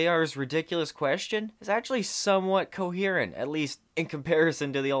to JR's ridiculous question is actually somewhat coherent, at least in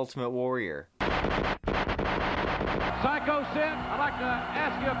comparison to the Ultimate Warrior. Psycho Sid, I'd like to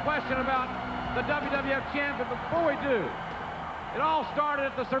ask you a question about the WWF champion. Before we do, it all started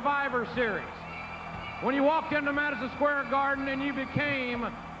at the Survivor Series, when you walked into Madison Square Garden and you became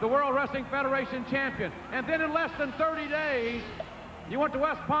the World Wrestling Federation champion. And then in less than 30 days, you went to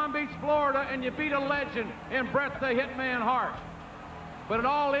West Palm Beach, Florida, and you beat a legend in Bret the Hitman Hart. but it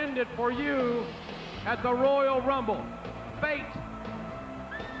all ended for you at the Royal Rumble. Fate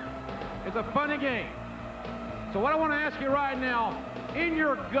is a funny game. So what I want to ask you right now, in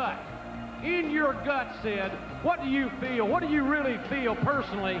your gut, Sid, what do you feel? What do you really feel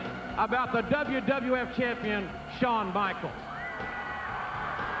personally about the WWF champion, Shawn Michaels?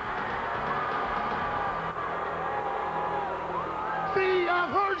 See, I've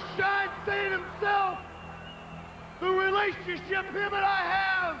heard Shawn say it himself. The relationship him and I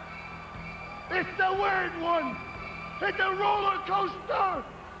have, it's a weird one. It's a roller coaster,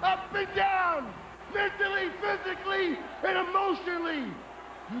 up and down, mentally, physically, and emotionally.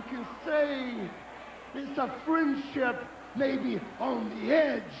 You can say it's a friendship maybe on the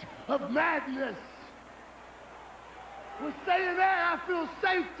edge of madness. With saying that, I feel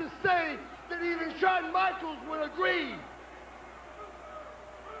safe to say that even Shawn Michaels would agree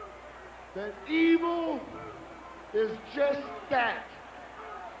that evil is just that.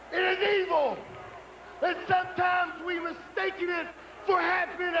 It is evil. And sometimes we mistaken it for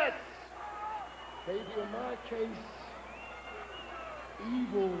happiness. Maybe in my case,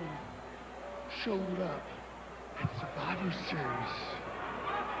 evil showed up at Survivor Series.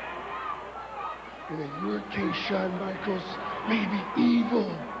 And in your case, Shawn Michaels, maybe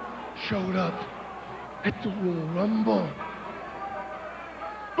evil showed up at the Royal Rumble.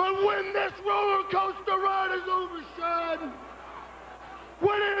 But when this roller coaster ride is over, Shawn,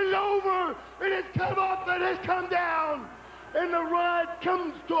 when it is over, it has come up and has come down, and the ride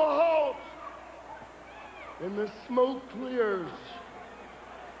comes to a halt, and the smoke clears,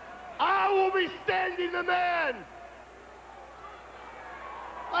 I will be standing the man.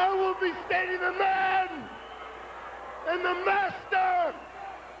 I will be standing the man, and the master,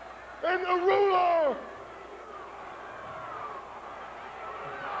 and the ruler.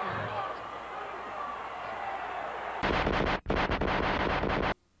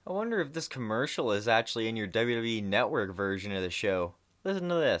 I wonder if this commercial is actually in your WWE Network version of the show. Listen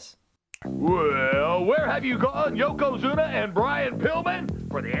to this. Well, where have you gone, Yokozuna and Brian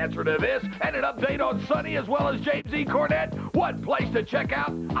Pillman? For the answer to this and an update on Sonny as well as James E. Cornette, what place to check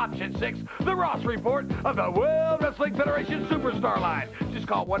out? Option 6, the Ross Report of the World Wrestling Federation Superstar Line. Just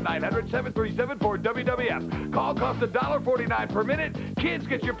call 1-900-737-4WWF. Call costs $1.49 per minute. Kids,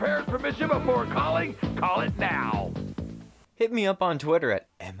 get your parents' permission before calling. Call it now. Hit me up on Twitter at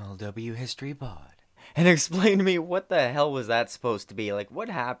MLW History Pod and explain to me what the hell was that supposed to be. Like, what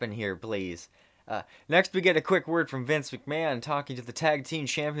happened here, please? Next, we get a quick word from Vince McMahon talking to the tag team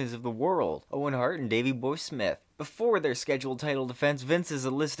champions of the world, Owen Hart and Davey Boy Smith. Before their scheduled title defense, Vince is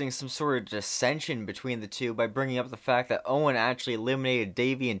eliciting some sort of dissension between the two by bringing up the fact that Owen actually eliminated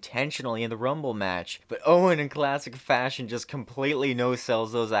Davey intentionally in the Rumble match. But Owen, in classic fashion, just completely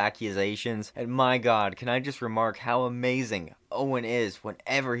no-sells those accusations. And my god, can I just remark how amazing Owen is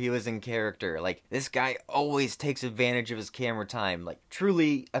whenever he was in character. Like, this guy always takes advantage of his camera time. Like,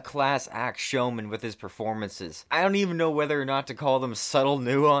 truly a class act showman with his performances. I don't even know whether or not to call them subtle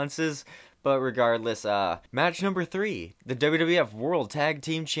nuances. But regardless, match number 3. The WWF World Tag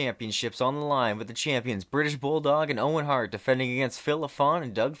Team Championships on the line with the champions British Bulldog and Owen Hart defending against Phil LaFon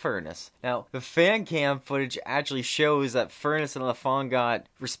and Doug Furnas. Now, the fan cam footage actually shows that Furnas and LaFon got,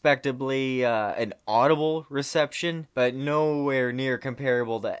 respectively, an audible reception, but nowhere near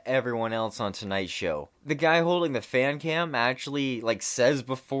comparable to everyone else on tonight's show. The guy holding the fan cam actually, says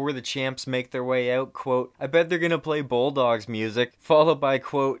before the champs make their way out, quote, "I bet they're gonna play Bulldog's music," followed by,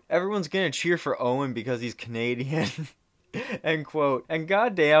 quote, "Everyone's gonna cheer for Owen because he's Canadian," end quote. And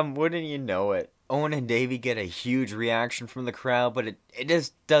goddamn, wouldn't you know it? Owen and Davey get a huge reaction from the crowd, but it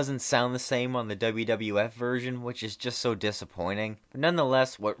just doesn't sound the same on the WWF version, which is just so disappointing. But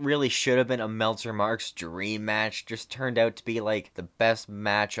nonetheless, what really should have been a Meltzer Marks dream match just turned out to be the best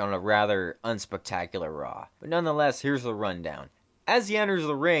match on a rather unspectacular Raw. But nonetheless, here's the rundown. As he enters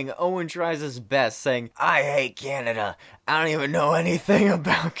the ring, Owen tries his best, saying, "I hate Canada. I don't even know anything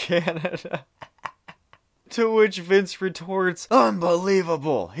about Canada." To which Vince retorts,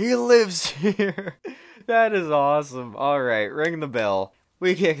 "Unbelievable, he lives here." That is awesome. Alright, ring the bell.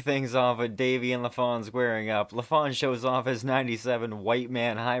 We kick things off with Davey and LaFon squaring up. LaFon shows off his 97 white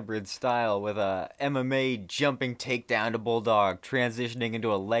man hybrid style with a MMA jumping takedown to Bulldog, transitioning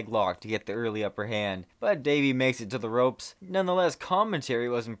into a leg lock to get the early upper hand. But Davey makes it to the ropes. Nonetheless, commentary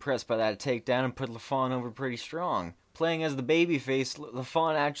was impressed by that takedown and put LaFon over pretty strong. Playing as the babyface,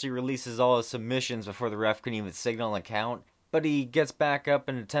 LaFon actually releases all his submissions before the ref can even signal a count. but he gets back up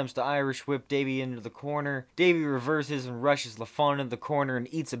and attempts to Irish whip Davey into the corner. Davey reverses and rushes LaFon into the corner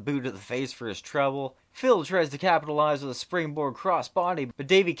and eats a boot to the face for his trouble. Phil tries to capitalize with a springboard crossbody, but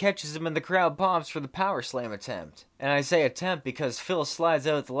Davey catches him and the crowd pops for the power slam attempt. And I say attempt because Phil slides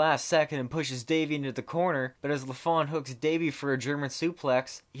out at the last second and pushes Davey into the corner, but as LaFon hooks Davey for a German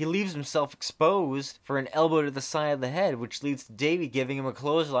suplex, he leaves himself exposed for an elbow to the side of the head, which leads to Davey giving him a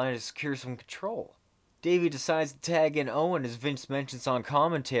clothesline to secure some control. Davey decides to tag in Owen as Vince mentions on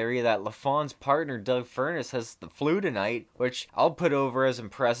commentary that LaFon's partner Doug Furnas has the flu tonight, which I'll put over as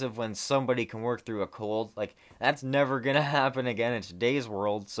impressive when somebody can work through a cold. Like, that's never gonna happen again in today's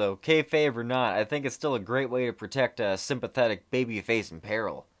world, so kayfabe or not, I think it's still a great way to protect a sympathetic babyface in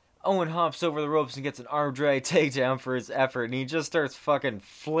peril. Owen hops over the ropes and gets an arm drag takedown for his effort, and he just starts fucking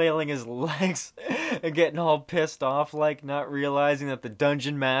flailing his legs and getting all pissed off, like not realizing that the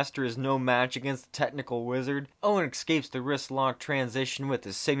Dungeon Master is no match against the Technical Wizard. Owen escapes the wrist lock transition with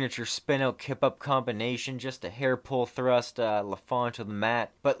his signature spin-out kip-up combination, just a hair pull thrust LaFon to the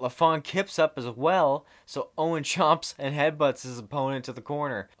mat, but LaFon kips up as well, so Owen chomps and headbutts his opponent to the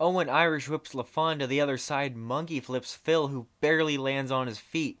corner. Owen Irish whips LaFon to the other side, monkey flips Phil, who barely lands on his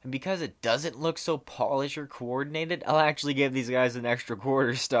feet. Because it doesn't look so polished or coordinated, I'll actually give these guys an extra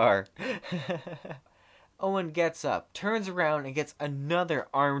quarter star. Owen gets up, turns around, and gets another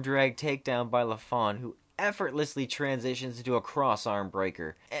arm drag takedown by LaFon, who effortlessly transitions into a cross arm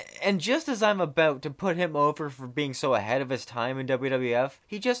breaker. And just as I'm about to put him over for being so ahead of his time in WWF,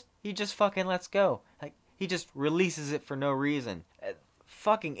 he just fucking lets go. Like, he just releases it for no reason.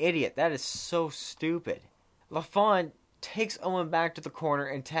 Fucking idiot. That is so stupid. LaFon takes Owen back to the corner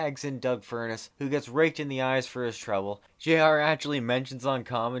and tags in Doug Furnas, who gets raked in the eyes for his trouble. JR actually mentions on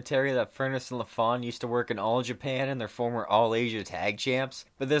commentary that Furnas and LaFon used to work in All Japan and their former All Asia tag champs,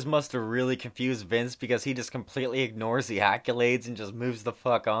 but this must have really confused Vince because he just completely ignores the accolades and just moves the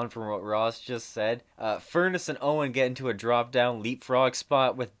fuck on from what Ross just said. Furnas and Owen get into a drop-down leapfrog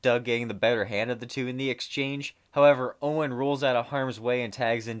spot with Doug getting the better hand of the two in the exchange. However, Owen rolls out of harm's way and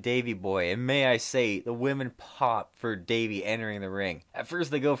tags in Davey Boy, and may I say, the women pop for Davey entering the ring. At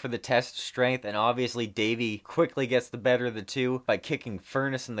first they go for the test of strength, and obviously Davey quickly gets the better of the two by kicking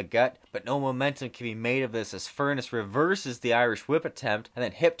Furnas in the gut, but no momentum can be made of this as Furnas reverses the Irish whip attempt, and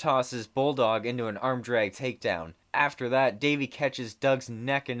then hip tosses Bulldog into an arm drag takedown. After that, Davey catches Doug's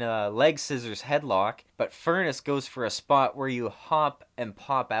neck in a leg scissors headlock, but Furnas goes for a spot where you hop and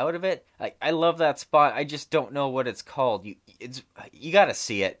pop out of it. I love that spot, I just don't know what it's called. You gotta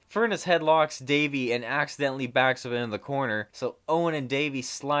see it. Furnas headlocks Davey and accidentally backs him into the corner, so Owen and Davey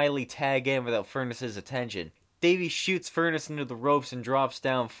slyly tag in without Furnas' attention. Davey shoots Furnas into the ropes and drops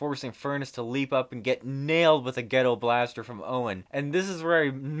down, forcing Furnas to leap up and get nailed with a ghetto blaster from Owen. And this is where I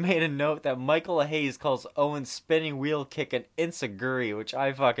made a note that Michael Hayes calls Owen's spinning wheel kick an insaguri, which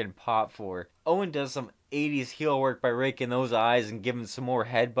I fucking pop for. Owen does some 80s heel work by raking those eyes and giving some more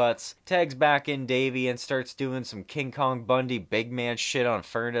headbutts, tags back in Davey and starts doing some King Kong Bundy big man shit on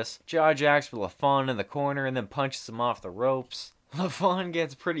Furnas, jaw jacks with LaFon in the corner and then punches him off the ropes. LaFon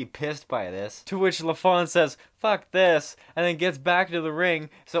gets pretty pissed by this, to which LaFon says, "Fuck this," and then gets back to the ring,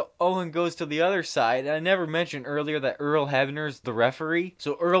 so Owen goes to the other side, and I never mentioned earlier that Earl Hebner's the referee,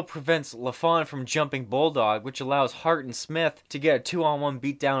 so Earl prevents LaFon from jumping Bulldog, which allows Hart and Smith to get a 2-on-1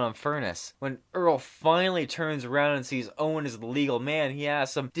 beatdown on Furnas. When Earl finally turns around and sees Owen as the legal man, he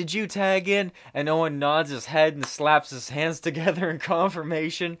asks him, "Did you tag in?" And Owen nods his head and slaps his hands together in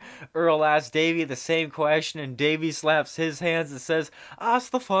confirmation. Earl asks Davey the same question, and Davey slaps his hands and says,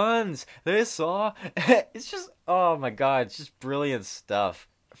 "Ask the fans, they saw." It's just, oh my god, it's just brilliant stuff.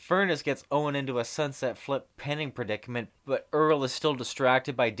 Furnas gets Owen into a sunset flip pinning predicament, but Earl is still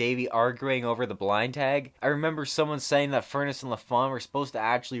distracted by Davey arguing over the blind tag. I remember someone saying that Furnas and LaFon were supposed to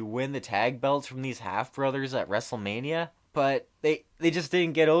actually win the tag belts from these half-brothers at WrestleMania, but they just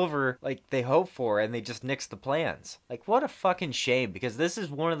didn't get over like they hoped for, and they just nixed the plans. Like, what a fucking shame, because this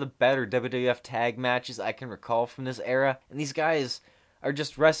is one of the better WWF tag matches I can recall from this era, and these guys are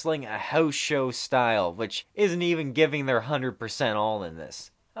just wrestling a house show style, which isn't even giving their 100% all in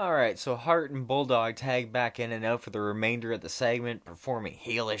this. Alright, so Hart and Bulldog tag back in and out for the remainder of the segment, performing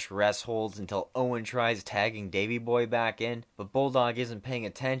heelish rest holds until Owen tries tagging Davey Boy back in, but Bulldog isn't paying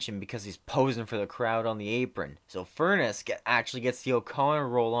attention because he's posing for the crowd on the apron. So Furnas actually gets the O'Connor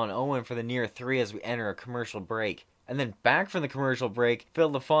roll on Owen for the near 3 as we enter a commercial break. And then back from the commercial break, Phil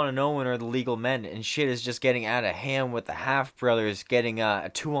LaFon and Owen are the legal men, and shit is just getting out of hand with the Half Brothers getting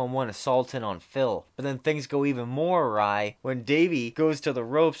a 2-on-1 assault in on Phil. But then things go even more awry when Davey goes to the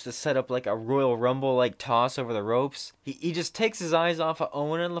ropes to set up like a Royal Rumble like toss over the ropes. He just takes his eyes off of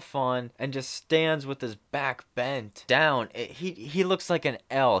Owen and LaFon and just stands with his back bent down. He looks like an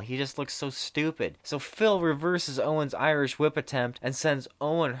L. He just looks so stupid. So Phil reverses Owen's Irish whip attempt and sends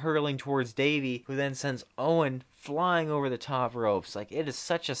Owen hurling towards Davey, who then sends Owen flying over the top ropes. Like, it is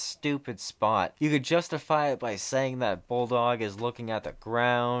such a stupid spot. You could justify it by saying that Bulldog is looking at the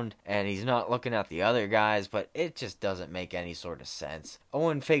ground and he's not looking at the other guys, but it just doesn't make any sort of sense.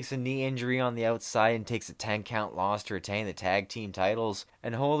 Owen fakes a knee injury on the outside and takes a 10 count loss to retain the tag team titles.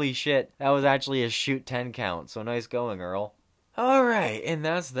 And holy shit, that was actually a shoot 10 count, so nice going, Earl. Alright, and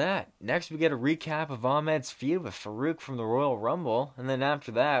that's that. Next we get a recap of Ahmed's feud with Farouk from the Royal Rumble, and then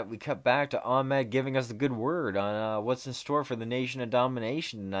after that we cut back to Ahmed giving us the good word on what's in store for the Nation of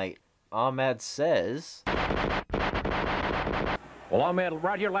Domination tonight. Ahmed says... Well, Ahmed,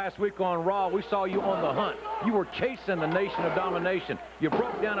 right here last week on Raw, we saw you on the hunt. You were chasing the Nation of Domination. You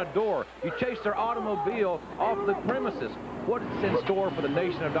broke down a door. You chased their automobile off the premises. What's in store for the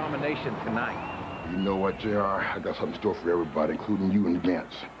Nation of Domination tonight? You know what, JR? I got something in store for everybody, including you and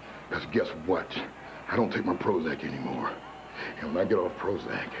Vince. Because guess what? I don't take my Prozac anymore. And when I get off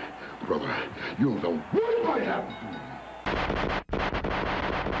Prozac, brother, you don't know what might happen.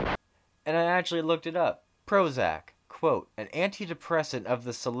 And I actually looked it up. Prozac, quote, an antidepressant of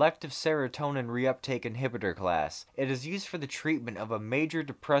the selective serotonin reuptake inhibitor class. It is used for the treatment of a major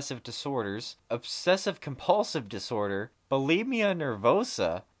depressive disorders, obsessive compulsive disorder, bulimia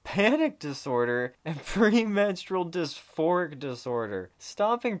nervosa, panic disorder, and premenstrual dysphoric disorder.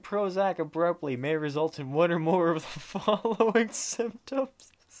 Stopping Prozac abruptly may result in one or more of the following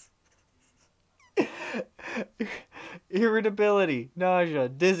symptoms. Irritability, nausea,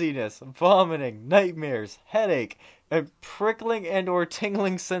 dizziness, vomiting, nightmares, headache, and prickling and or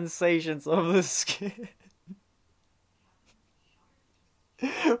tingling sensations of the skin.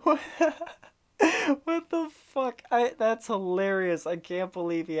 What the fuck? That's hilarious. I can't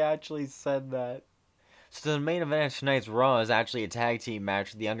believe he actually said that. So the main event of tonight's Raw is actually a tag team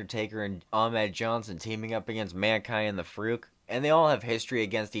match with The Undertaker and Ahmed Johnson teaming up against Mankind and the Farouk. And they all have history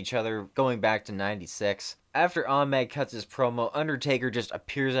against each other going back to 96. After Ahmed cuts his promo, Undertaker just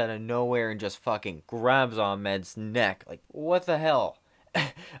appears out of nowhere and just fucking grabs Ahmed's neck. Like, what the hell?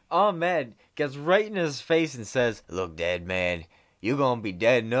 Ahmed gets right in his face and says, "Look, dead man, you gonna be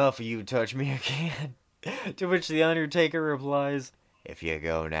dead enough if you touch me again." To which The Undertaker replies, "If you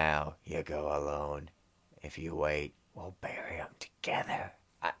go now, you go alone. If you wait, we'll bury them together."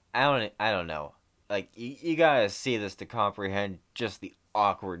 I don't know. Like, you gotta see this to comprehend just the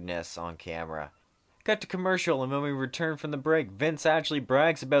awkwardness on camera. Cut to commercial, and when we return from the break, Vince actually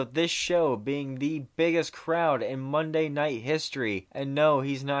brags about this show being the biggest crowd in Monday Night history. And no,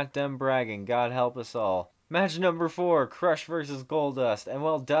 he's not done bragging, God help us all. Match number 4, Crush vs. Goldust, and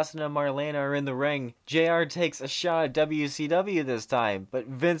while Dustin and Marlena are in the ring, JR takes a shot at WCW this time, but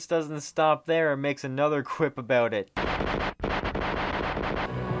Vince doesn't stop there and makes another quip about it.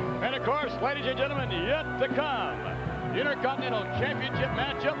 And of course, ladies and gentlemen, yet to come, Intercontinental Championship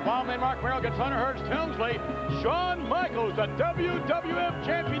matchup. Paul May Mark Merrill against Hunter Hearst Helmsley. Shawn Michaels, the WWF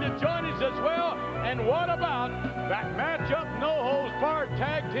champion, to join us as well. And what about that matchup, no-holds-barred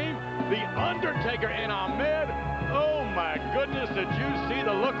tag team, The Undertaker and Ahmed? Oh my goodness, did you see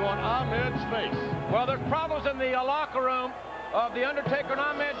the look on Ahmed's face? Well, there's problems in the locker room of The Undertaker and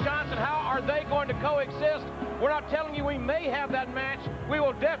Ahmed Johnson. How are they going to coexist? We're not telling you we may have that match. We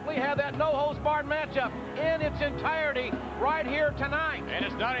will definitely have that no-holds-barred matchup in its entirety right here tonight. And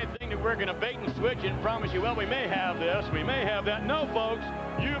it's not anything that we're going to bait and switch and promise you, well, we may have this, we may have that. No, folks,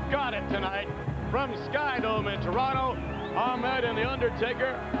 you've got it tonight. From Skydome in Toronto, Ahmed and The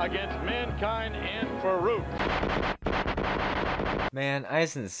Undertaker against Mankind and Farouk. Man, I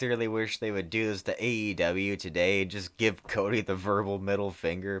sincerely wish they would do this to AEW today, just give Cody the verbal middle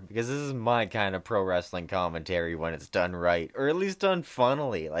finger, because this is my kind of pro wrestling commentary when it's done right, or at least done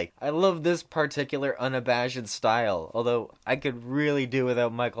funnily. Like, I love this particular unabashed style, although I could really do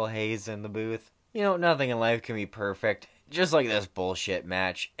without Michael Hayes in the booth. You know, nothing in life can be perfect. Just like this bullshit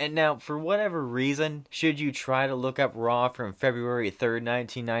match. And now, for whatever reason, should you try to look up Raw from February 3rd,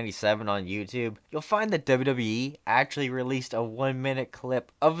 1997 on YouTube, you'll find that WWE actually released a 1-minute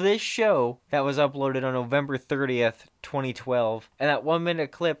clip of this show that was uploaded on November 30th, 2012. And that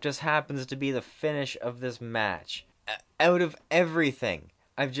 1-minute clip just happens to be the finish of this match. Out of everything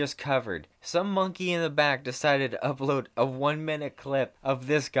I've just covered, Some monkey in the back decided to upload a 1-minute clip of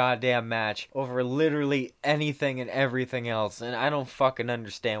this goddamn match over literally anything and everything else, and I don't fucking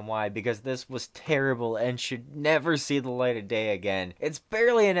understand why, because this was terrible and should never see the light of day again. It's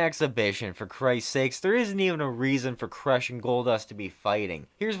barely an exhibition, for Christ's sakes. There isn't even a reason for Crush and Goldust to be fighting.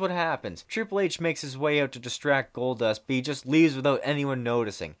 Here's what happens. Triple H makes his way out to distract Goldust, but he just leaves without anyone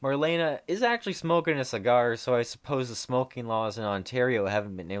noticing. Marlena is actually smoking a cigar, so I suppose the smoking laws in Ontario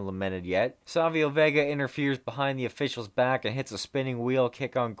haven't been implemented yet. Savio Vega interferes behind the official's back and hits a spinning wheel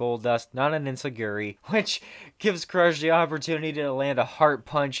kick on Goldust, not an enziguri, which gives Crush the opportunity to land a heart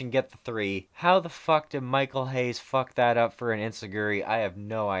punch and get the 3. How the fuck did Michael Hayes fuck that up for an enziguri? I have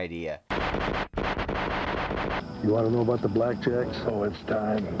no idea. You want to know about the Blackjacks? Oh, it's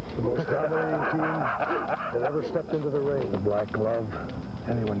time. The most dominating team that ever stepped into the ring. The Black Glove,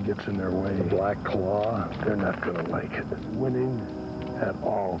 anyone gets in their way. The Black Claw, they're not going to like it. Winning at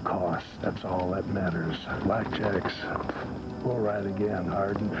all costs, that's all that matters. Blackjacks, we'll ride again,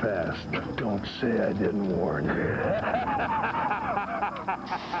 hard and fast. Don't say I didn't warn you.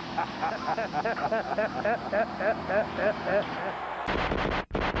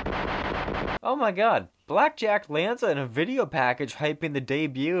 Oh my god, Blackjack Lanza in a video package hyping the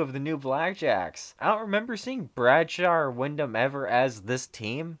debut of the new Blackjacks. I don't remember seeing Bradshaw or Wyndham ever as this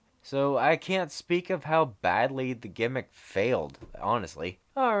team, so I can't speak of how badly the gimmick failed, honestly.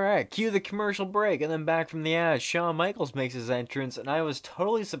 Alright, cue the commercial break, and then back from the ads, Shawn Michaels makes his entrance, and I was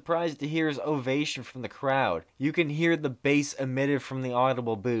totally surprised to hear his ovation from the crowd. You can hear the bass emitted from the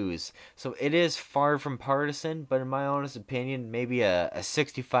audible boos, so it is far from partisan, but in my honest opinion, maybe a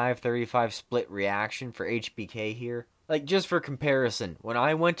 65-35 split reaction for HBK here. Like, just for comparison, when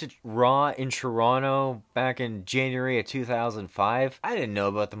I went to Raw in Toronto back in January of 2005, I didn't know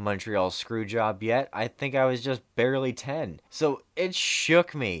about the Montreal Screwjob yet. I think I was just barely 10. So it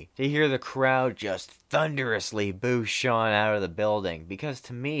shook me to hear the crowd just thunderously boo Shawn out of the building, because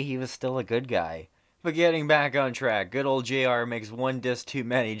to me, he was still a good guy. But getting back on track, good old JR makes one diss too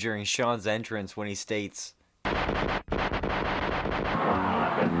many during Shawn's entrance when he states,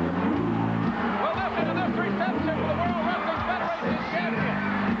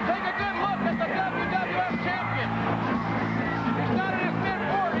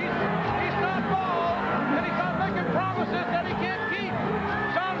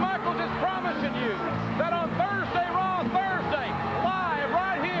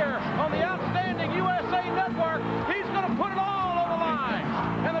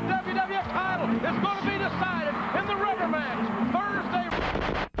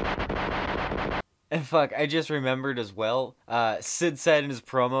 and fuck, I just remembered as well, Sid said in his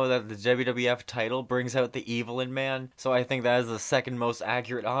promo that the WWF title brings out the evil in man, so I think that is the second most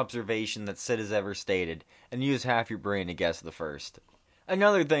accurate observation that Sid has ever stated, and use half your brain to guess the first.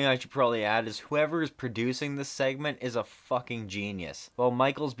 Another thing I should probably add is whoever is producing this segment is a fucking genius. While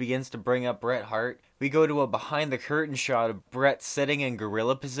Michaels begins to bring up Bret Hart, we go to a behind-the-curtain shot of Bret sitting in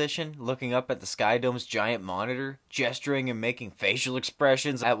gorilla position, looking up at the Skydome's giant monitor, gesturing and making facial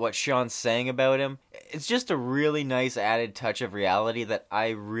expressions at what Shawn's saying about him. It's just a really nice added touch of reality that I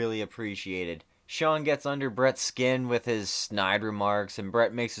really appreciated. Shawn gets under Bret's skin with his snide remarks, and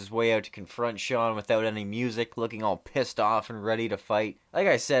Bret makes his way out to confront Shawn without any music, looking all pissed off and ready to fight. Like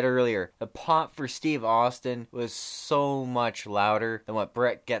I said earlier, the pop for Steve Austin was so much louder than what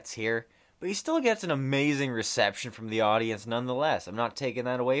Bret gets here, but he still gets an amazing reception from the audience nonetheless. I'm not taking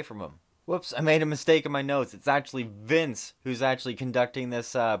that away from him. Whoops, I made a mistake in my notes. It's actually Vince who's actually conducting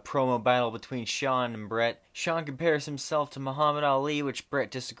this promo battle between Shawn and Bret. Shawn compares himself to Muhammad Ali, which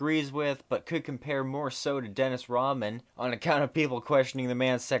Bret disagrees with, but could compare more so to Dennis Rodman on account of people questioning the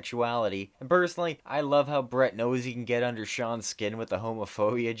man's sexuality. And personally, I love how Bret knows he can get under Shawn's skin with the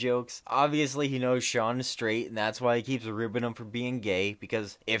homophobia jokes. Obviously, he knows Shawn is straight, and that's why he keeps ribbing him for being gay,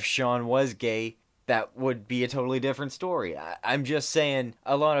 because if Shawn was gay, that would be a totally different story. I'm just saying,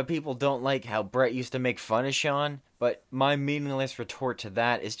 a lot of people don't like how Bret used to make fun of Shawn, but my meaningless retort to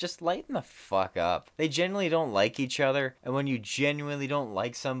that is just lighten the fuck up. They genuinely don't like each other, and when you genuinely don't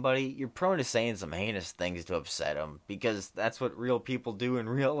like somebody, you're prone to saying some heinous things to upset them, because that's what real people do in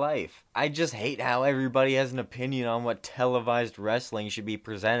real life. I just hate how everybody has an opinion on what televised wrestling should be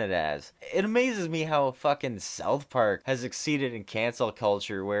presented as. It amazes me how fucking South Park has succeeded in cancel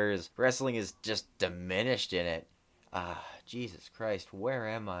culture, whereas wrestling is just diminished in it. Jesus Christ, where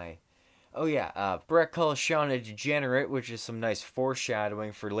am I? Oh yeah, Bret calls Shawn a degenerate, which is some nice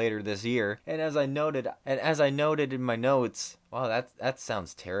foreshadowing for later this year. And as I noted in my notes, wow, that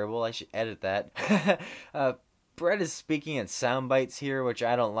sounds terrible. I should edit that. Bret is speaking in sound bites here, which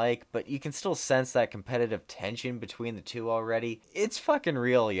I don't like, but you can still sense that competitive tension between the two already. It's fucking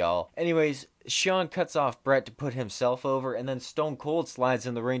real, y'all. Anyways, Shawn cuts off Bret to put himself over, and then Stone Cold slides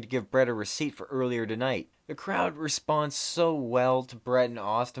in the ring to give Bret a receipt for earlier tonight. The crowd responds so well to Bret and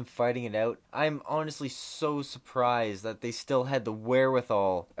Austin fighting it out. I'm honestly so surprised that they still had the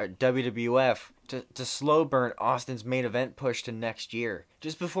wherewithal, at WWF, to slow burn Austin's main event push to next year.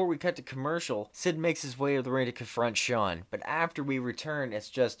 Just before we cut to commercial, Sid makes his way to the ring to confront Shawn, but after we return, it's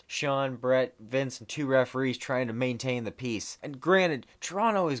just Shawn, Bret, Vince, and 2 referees trying to maintain the peace. And granted,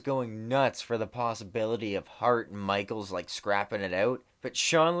 Toronto is going nuts for the possibility of Hart and Michaels scrapping it out, but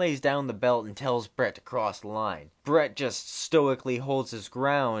Shawn lays down the belt and tells Bret to cross the line. Bret just stoically holds his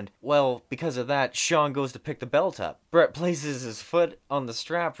ground. Well, because of that, Shawn goes to pick the belt up. Bret places his foot on the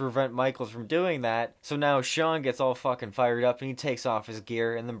strap to prevent Michaels from doing that, so now Shawn gets all fucking fired up and he takes off his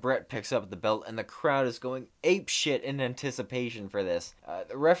gear, and then Bret picks up the belt, and the crowd is going apeshit in anticipation for this.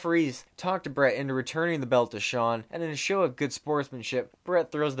 The referees talk to Bret into returning the belt to Shawn, and in a show of good sportsmanship,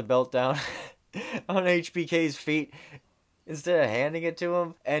 Bret throws the belt down on HBK's feet instead of handing it to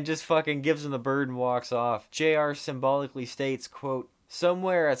him, and just fucking gives him the bird and walks off. JR symbolically states, quote,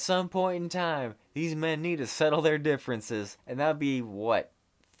 "Somewhere at some point in time, these men need to settle their differences." And that'd be, what,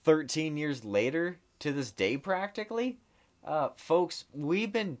 13 years later? To this day, practically? Folks,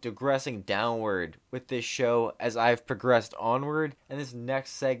 we've been digressing downward with this show as I've progressed onward, and this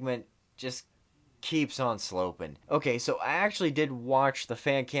next segment just keeps on sloping. Okay, so I actually did watch the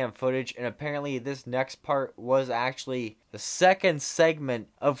fan cam footage, and apparently this next part was actually the second segment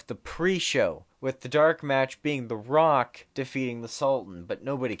of the pre-show, with the dark match being The Rock defeating the Sultan, but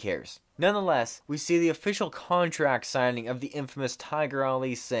nobody cares. Nonetheless, we see the official contract signing of the infamous Tiger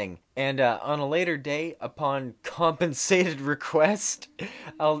Ali Singh, and on a later day, upon compensated request,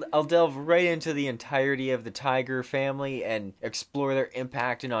 I'll delve right into the entirety of the Tiger family and explore their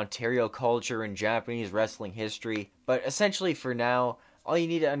impact in Ontario culture and Japanese wrestling history. But essentially for now, all you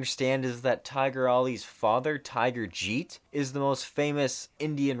need to understand is that Tiger Ali's father, Tiger Jeet, is the most famous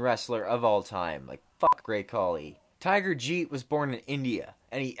Indian wrestler of all time. Fuck Great Khali. Tiger Jeet was born in India,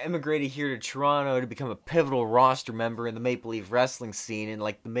 and he emigrated here to Toronto to become a pivotal roster member in the Maple Leaf wrestling scene in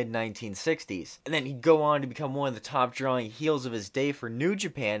the mid-1960s. And then he'd go on to become one of the top drawing heels of his day for New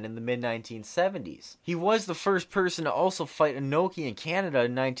Japan in the mid-1970s. He was the first person to also fight Inoki in Canada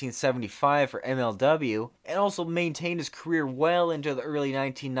in 1975 for MLW, and also maintained his career well into the early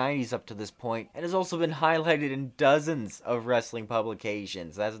 1990s up to this point, and has also been highlighted in dozens of wrestling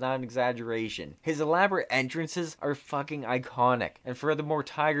publications. That's not an exaggeration. His elaborate entrances are fucking iconic, and furthermore,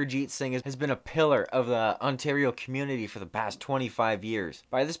 Tiger Jeet Singh has been a pillar of the Ontario community for the past 25 years.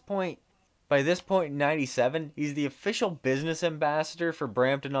 By this point in 97, he's the official business ambassador for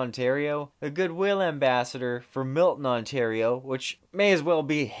Brampton, Ontario, the goodwill ambassador for Milton, Ontario, which may as well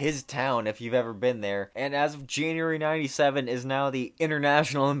be his town if you've ever been there, and as of January 97 is now the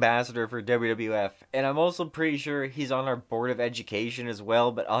international ambassador for WWF, and I'm also pretty sure he's on our board of education as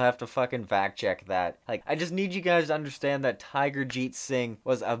well, but I'll have to fucking fact check that. I just need you guys to understand that Tiger Jeet Singh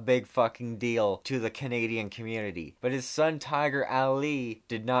was a big fucking deal to the Canadian community, but his son Tiger Ali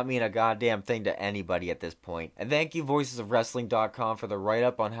did not mean a goddamn thing to anybody at this point. And thank you VoicesOfWrestling.com for the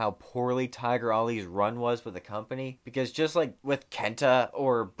write-up on how poorly Tiger Ali's run was with the company, because just like with Kenta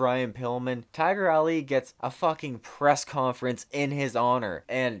or Brian Pillman, Tiger Ali gets a fucking press conference in his honor,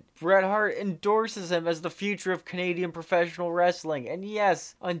 and Bret Hart endorses him as the future of Canadian professional wrestling. And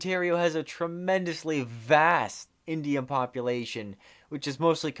yes, Ontario has a tremendously vast Indian population, which is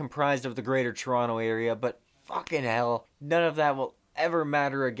mostly comprised of the Greater Toronto area, but fucking hell, none of that will ever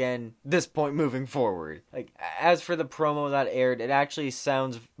matter again this point moving forward. As for the promo that aired, it actually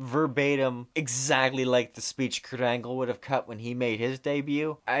sounds verbatim exactly like the speech Kurt Angle would have cut when he made his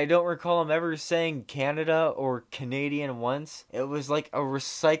debut. I don't recall him ever saying Canada or Canadian once. It was like a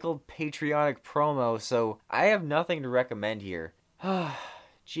recycled patriotic promo, so I have nothing to recommend here.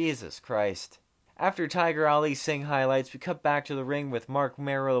 Jesus Christ. After Tiger Ali Singh highlights, we cut back to the ring with Mark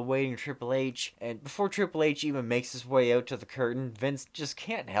Merrill awaiting Triple H, and before Triple H even makes his way out to the curtain, Vince just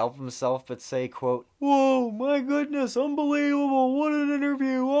can't help himself but say, quote, "Whoa, my goodness, unbelievable, what an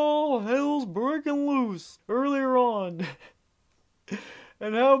interview, all hell's breaking loose earlier on."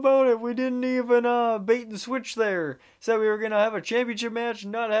 And how about it, we didn't even bait and switch there. Said we were going to have a championship match,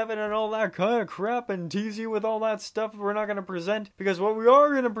 not have it and all that kind of crap, and tease you with all that stuff we're not going to present. Because what we are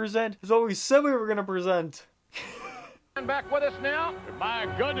going to present is what we said we were going to present. And back with us now. My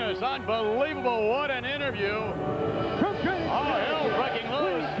goodness, unbelievable, what an interview. All hell breaking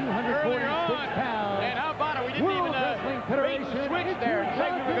loose earlier on. And how about it, we didn't even bait and switch there. And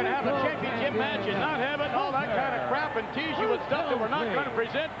said we were going to have a championship match and not have it, and all that kind of crap, and tease you with stuff that we're not going to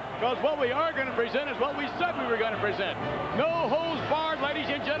present, because what we are going to present is what we said we were going to present. No holds barred, ladies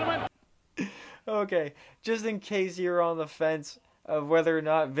and gentlemen. Okay, just in case you're on the fence of whether or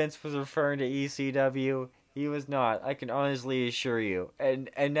not Vince was referring to ECW, he was not. I can honestly assure you. And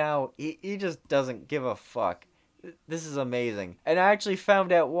now he just doesn't give a fuck. This is amazing. And I actually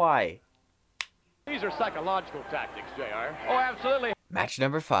found out why. These are psychological tactics, JR. Oh, absolutely. Match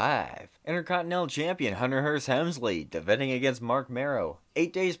number 5. Intercontinental Champion Hunter Hearst Helmsley defending against Mark Marrow.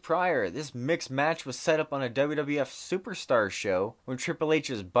 8 days prior, this mixed match was set up on a WWF Superstar show when Triple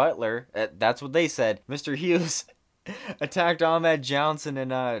H's butler, that's what they said, Mr. Hughes, attacked Ahmed Johnson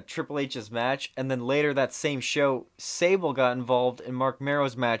in Triple H's match, and then later that same show, Sable got involved in Mark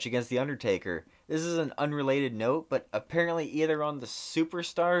Marrow's match against The Undertaker. This is an unrelated note, but apparently either on the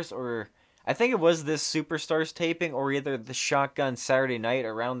Superstars or... I think it was this Superstars taping or either the Shotgun Saturday Night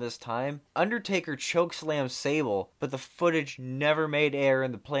around this time. Undertaker chokeslammed Sable, but the footage never made air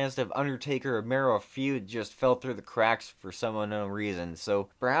and the plans to have Undertaker and Marrow feud just fell through the cracks for some unknown reason. So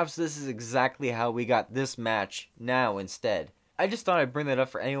perhaps this is exactly how we got this match now instead. I just thought I'd bring that up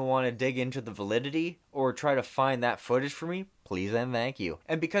for anyone who want to dig into the validity or try to find that footage for me. Please and thank you.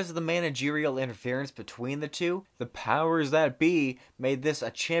 And because of the managerial interference between the two, the powers that be made this a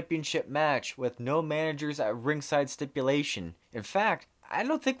championship match with no managers at ringside stipulation. In fact, I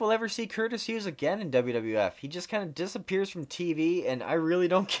don't think we'll ever see Curtis Hughes again in WWF. He just kind of disappears from TV, and I really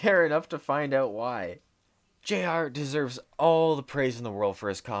don't care enough to find out why. JR deserves all the praise in the world for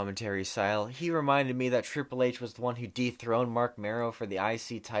his commentary style. He reminded me that Triple H was the one who dethroned Mark Marrow for the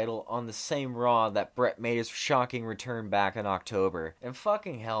IC title on the same Raw that Brett made his shocking return back in October. And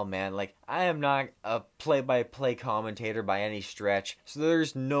fucking hell, man, like, I am not a play-by-play commentator by any stretch, so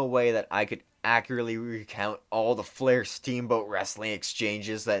there's no way that I could accurately recount all the Flair Steamboat Wrestling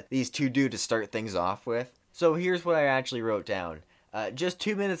exchanges that these two do to start things off with. So here's what I actually wrote down. Just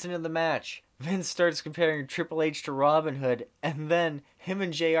 2 minutes into the match, Vince starts comparing Triple H to Robin Hood, and then him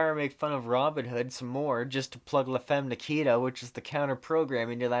and JR make fun of Robin Hood some more just to plug La Femme Nikita, which is the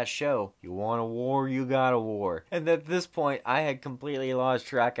counter-programming to that show. You want a war, you got a war. And at this point, I had completely lost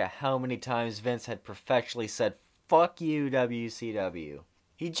track of how many times Vince had professionally said, "Fuck you, WCW."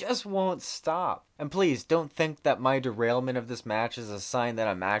 He just won't stop. And please, don't think that my derailment of this match is a sign that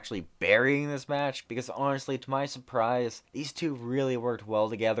I'm actually burying this match, because honestly, to my surprise, these two really worked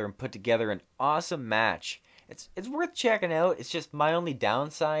well together and put together an awesome match. It's worth checking out. It's just my only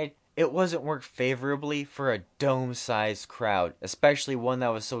downside, it wasn't worked favorably for a dome-sized crowd, especially one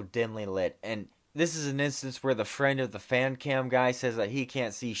that was so dimly lit. And this is an instance where the friend of the fan cam guy says that he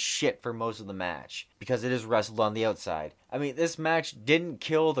can't see shit for most of the match, because it is wrestled on the outside. I mean, this match didn't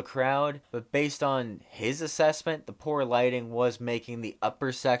kill the crowd, but based on his assessment, the poor lighting was making the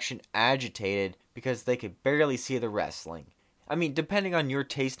upper section agitated because they could barely see the wrestling. I mean, depending on your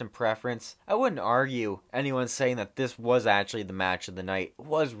taste and preference, I wouldn't argue anyone saying that this was actually the match of the night. It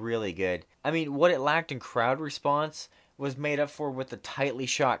was really good. I mean, what it lacked in crowd response was made up for with the tightly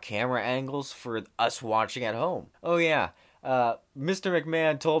shot camera angles for us watching at home. Oh yeah, Mr.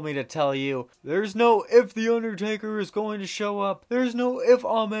 McMahon told me to tell you, there's no if The Undertaker is going to show up. There's no if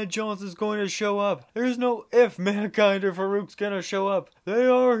Ahmed Johnson is going to show up. There's no if Mankind or Farouk's gonna show up. They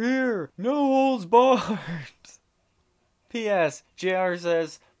are here. No holds barred. P.S. JR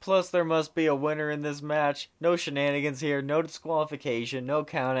says, plus there must be a winner in this match. No shenanigans here, no disqualification, no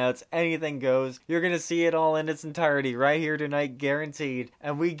countouts, anything goes. You're gonna see it all in its entirety right here tonight, guaranteed.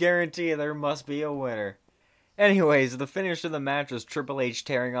 And we guarantee there must be a winner. Anyways, the finish of the match was Triple H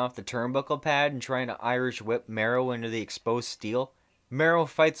tearing off the turnbuckle pad and trying to Irish whip Marrow into the exposed steel. Marrow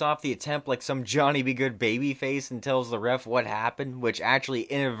fights off the attempt like some Johnny-be-good babyface and tells the ref what happened, which actually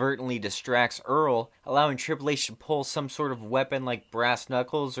inadvertently distracts Earl, allowing Triple H to pull some sort of weapon like brass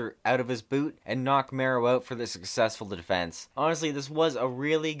knuckles or out of his boot and knock Marrow out for the successful defense. Honestly, this was a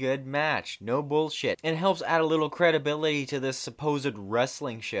really good match, no bullshit, and helps add a little credibility to this supposed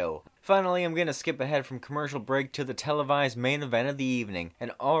wrestling show. Finally, I'm gonna skip ahead from commercial break to the televised main event of the evening,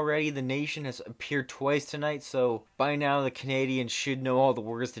 and already the Nation has appeared twice tonight, so by now the Canadians should know all the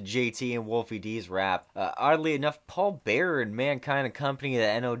words to JT and Wolfie D's rap. Oddly enough, Paul Bearer and Mankind accompany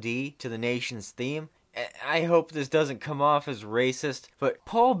the NOD to the Nation's theme. I hope this doesn't come off as racist, but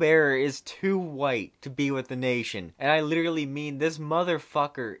Paul Bearer is too white to be with the Nation, and I literally mean this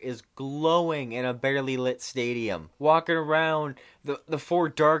motherfucker is glowing in a barely lit stadium, walking around the four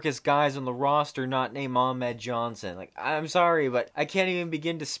darkest guys on the roster not named Ahmed Johnson. Like, I'm sorry, but I can't even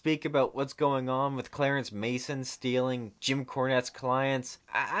begin to speak about what's going on with Clarence Mason stealing Jim Cornette's clients.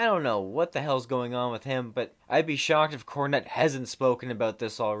 I don't know what the hell's going on with him, but I'd be shocked if Cornette hasn't spoken about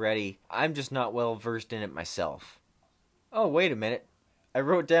this already. I'm just not well versed in it myself. Oh, wait a minute. I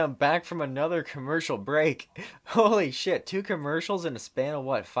wrote down back from another commercial break. Holy shit, 2 commercials in a span of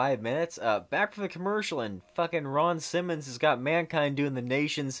what, 5 minutes? Back from the commercial and fucking Ron Simmons has got Mankind doing the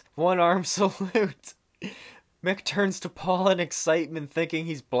nation's one-arm salute. Mick turns to Paul in excitement thinking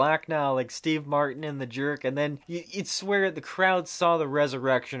he's black now like Steve Martin in The Jerk, and then you'd swear the crowd saw the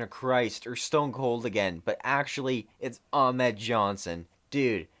resurrection of Christ or Stone Cold again, but actually it's Ahmed Johnson.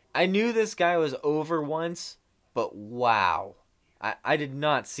 Dude, I knew this guy was over once, but wow. I did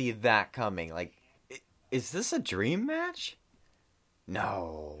not see that coming. Like, is this a dream match?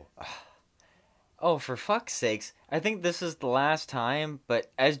 No. Oh, for fuck's sakes. I think this is the last time,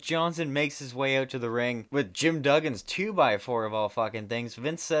 but as Johnson makes his way out to the ring with Jim Duggan's 2x4 of all fucking things,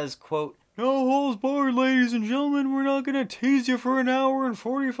 Vince says, quote, "No holds barred, ladies and gentlemen. We're not gonna tease you for an hour and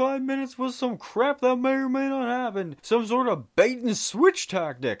 45 minutes with some crap that may or may not happen. Some sort of bait and switch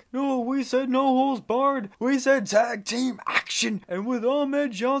tactic. No, we said no holds barred. We said tag team action. And with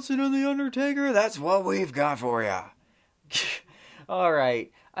Ahmed Johnson and The Undertaker, that's what we've got for ya."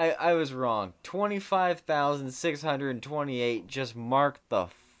 Alright, I was wrong. 25,628 just marked the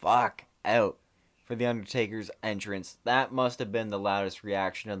fuck out for The Undertaker's entrance. That must have been the loudest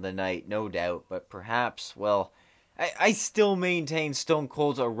reaction of the night, no doubt, but perhaps, well, I still maintain Stone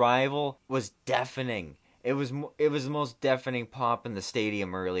Cold's arrival was deafening. It was the most deafening pop in the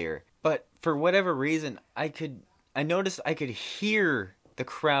stadium earlier. But for whatever reason, I noticed I could hear the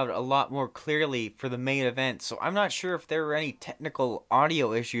crowd a lot more clearly for the main event, so I'm not sure if there were any technical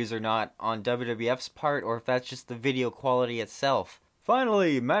audio issues or not on WWF's part, or if that's just the video quality itself.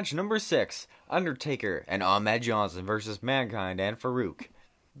 Finally, match number 6, Undertaker and Ahmed Johnson versus Mankind and Farouk.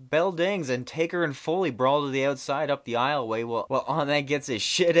 Bell dings and Taker and Foley brawl to the outside up the aisleway while Ahmed gets his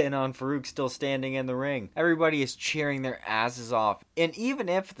shit in on Farouk still standing in the ring. Everybody is cheering their asses off, and even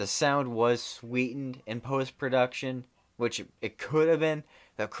if the sound was sweetened in post-production, which it could have been,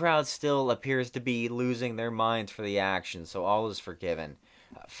 the crowd still appears to be losing their minds for the action, so all is forgiven.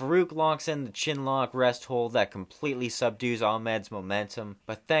 Farouk locks in the chin lock rest hold that completely subdues Ahmed's momentum,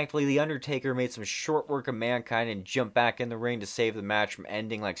 but thankfully The Undertaker made some short work of Mankind and jumped back in the ring to save the match from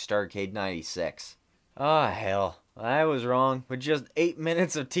ending like Starrcade 96. Ah, hell. I was wrong. With just 8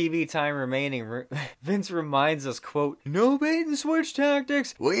 minutes of TV time remaining, Vince reminds us, quote, "No bait and switch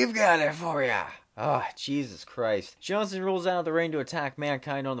tactics, we've got it for ya." Ah, Jesus Christ. Johnson rolls out of the ring to attack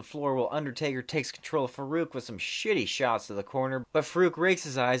Mankind on the floor while Undertaker takes control of Farouk with some shitty shots to the corner, but Farouk rakes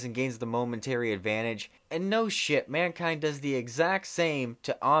his eyes and gains the momentary advantage. And no shit, Mankind does the exact same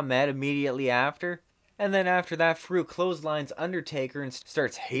to Ahmed immediately after. And then after that, Farouk clotheslines Undertaker and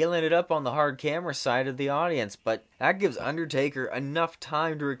starts hailing it up on the hard camera side of the audience, but that gives Undertaker enough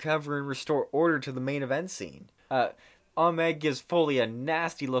time to recover and restore order to the main event scene. Ahmed gives Foley a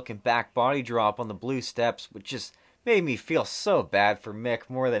nasty looking back body drop on the blue steps, which just made me feel so bad for Mick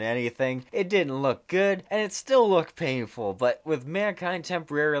more than anything. It didn't look good, and it still looked painful, but with Mankind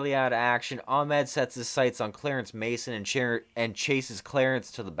temporarily out of action, Ahmed sets his sights on Clarence Mason and chases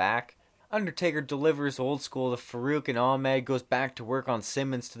Clarence to the back. Undertaker delivers old school to Farouk, and Ahmed goes back to work on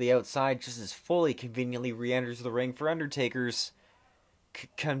Simmons to the outside just as Foley conveniently re-enters the ring for Undertaker's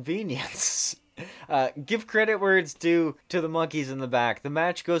convenience. Give credit where it's due to the monkeys in the back. The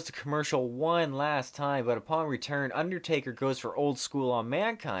match goes to commercial one last time, but upon return, Undertaker goes for old school on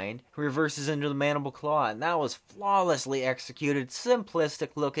Mankind, who reverses into the Mandible Claw, and that was flawlessly executed, simplistic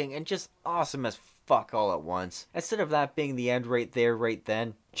looking, and just awesome as fuck all at once. Instead of that being the end right there, right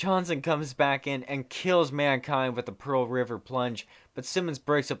then, Johnson comes back in and kills Mankind with the Pearl River plunge, but Simmons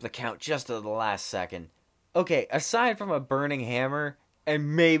breaks up the count just at the last second. Okay, aside from a burning hammer,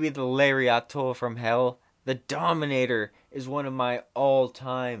 and maybe the Lariato from hell, the Dominator is one of my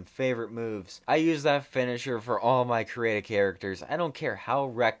all-time favorite moves. I use that finisher for all my creative characters. I don't care how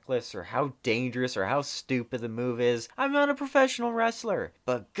reckless or how dangerous or how stupid the move is. I'm not a professional wrestler.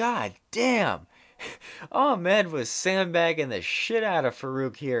 But god damn, Ahmed was sandbagging the shit out of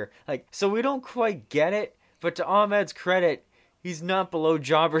Farouk here. So we don't quite get it, but to Ahmed's credit, He's not below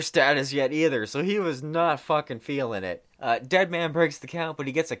jobber status yet either, so he was not fucking feeling it. Deadman breaks the count, but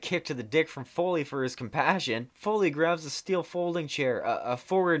he gets a kick to the dick from Foley for his compassion. Foley grabs a steel folding chair, a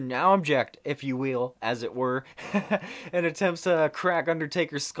forward object, if you will, as it were, and attempts to crack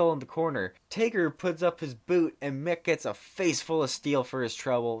Undertaker's skull in the corner. Taker puts up his boot, and Mick gets a face full of steel for his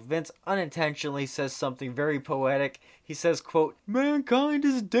trouble. Vince unintentionally says something very poetic. He says, quote, "Mankind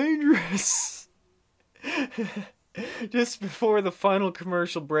is dangerous." Just before the final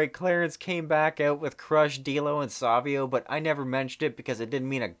commercial break, Clarence came back out with Crush, D'Lo, and Savio, but I never mentioned it because it didn't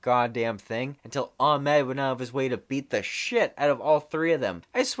mean a goddamn thing until Ahmed went out of his way to beat the shit out of all three of them.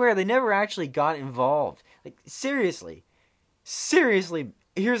 I swear, they never actually got involved. Like, seriously,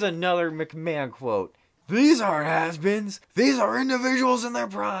 here's another McMahon quote. "These aren't has-beens, these are individuals in their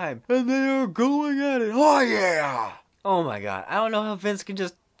prime, and they are going at it, oh yeah!" Oh my god, I don't know how Vince can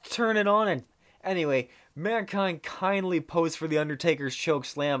just turn it on and... Anyway, Mankind kindly posed for the Undertaker's choke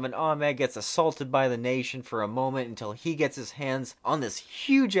slam, and Ahmed gets assaulted by the Nation for a moment until he gets his hands on this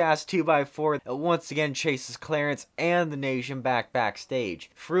huge-ass 2x4 that once again chases Clarence and the Nation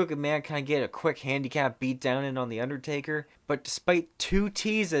backstage. Farouk and Mankind get a quick handicap beatdown in on the Undertaker, but despite two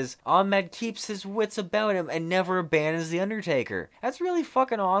teases, Ahmed keeps his wits about him and never abandons the Undertaker. That's really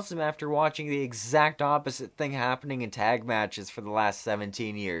fucking awesome after watching the exact opposite thing happening in tag matches for the last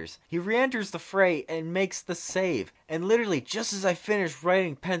 17 years. He re-enters the fray and makes the save. And literally, just as I finish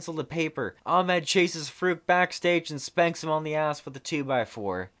writing pencil to paper, Ahmed chases Farouk backstage and spanks him on the ass with a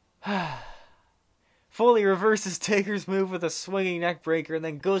 2x4. Foley reverses Taker's move with a swinging neck breaker and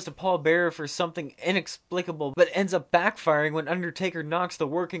then goes to Paul Bearer for something inexplicable, but ends up backfiring when Undertaker knocks the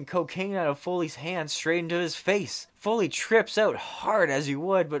working cocaine out of Foley's hand straight into his face. Foley trips out hard as he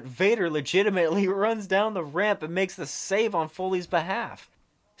would, but Vader legitimately runs down the ramp and makes the save on Foley's behalf.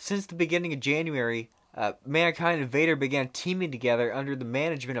 Since the beginning of January, Mankind and Vader began teaming together under the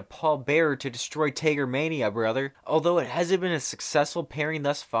management of Paul Bearer to destroy Taker Mania, brother. Although it hasn't been a successful pairing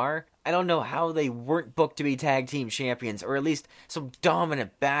thus far, I don't know how they weren't booked to be tag team champions, or at least some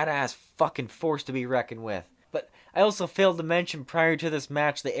dominant, badass fucking force to be reckoned with. But I also failed to mention prior to this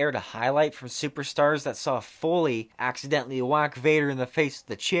match they aired a highlight from Superstars that saw Foley accidentally whack Vader in the face with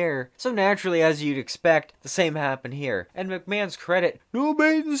the chair. So naturally, as you'd expect, the same happened here. And McMahon's credit, no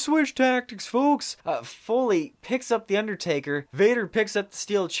bait and switch tactics, folks. Foley picks up the Undertaker, Vader picks up the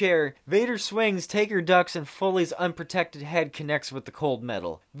steel chair, Vader swings, Taker ducks, and Foley's unprotected head connects with the cold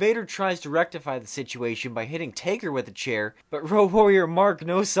metal. Vader tries to rectify the situation by hitting Taker with a chair, but Road Warrior Mark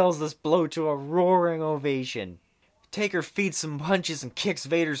no-sells this blow to a roaring ovation. Taker feeds some punches and kicks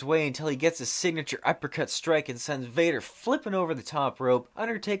Vader's way until he gets his signature uppercut strike and sends Vader flipping over the top rope.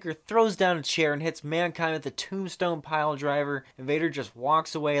 Undertaker throws down a chair and hits Mankind with the tombstone pile driver, and Vader just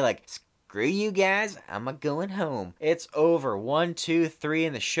walks away like, "Screw you guys, I'm a-going home." It's over. 1, 2, 3,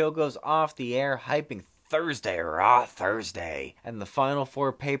 and the show goes off the air, hyping Thursday, Raw Thursday, and the Final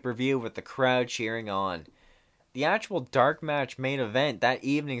Four pay-per-view with the crowd cheering on. The actual dark match main event that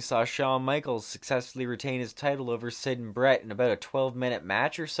evening saw Shawn Michaels successfully retain his title over Sid and Brett in about a 12-minute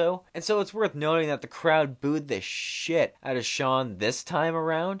match or so. And so it's worth noting that the crowd booed the shit out of Shawn this time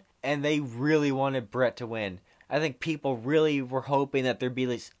around, and they really wanted Brett to win. I think people really were hoping that there'd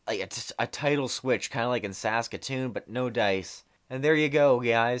be like a title switch, kind of like in Saskatoon, but no dice. And there you go,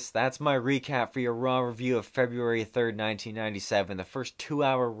 guys. That's my recap for your Raw review of February 3rd, 1997. The first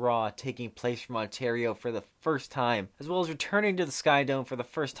 2-hour Raw taking place from Ontario for the first time, as well as returning to the Sky Dome for the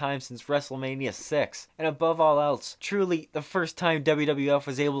first time since WrestleMania 6. And above all else, truly the first time WWF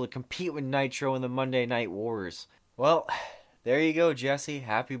was able to compete with Nitro in the Monday Night Wars. Well, there you go, Jesse.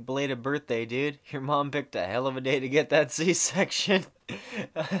 Happy belated birthday, dude. Your mom picked a hell of a day to get that C-section.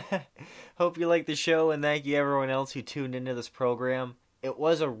 Hope you like the show, and thank you everyone else who tuned into this program. It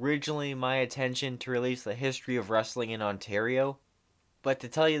was originally my intention to release the history of wrestling in Ontario, but to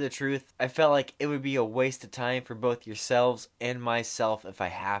tell you the truth, I felt like it would be a waste of time for both yourselves and myself if I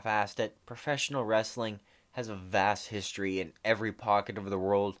half-assed it. Professional wrestling has a vast history in every pocket of the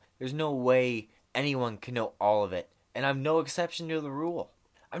world. There's no way anyone can know all of it, and I'm no exception to the rule.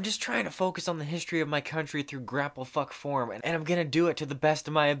 I'm just trying to focus on the history of my country through grapple fuck form, and I'm gonna do it to the best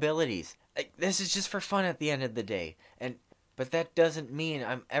of my abilities. This is just for fun at the end of the day, but that doesn't mean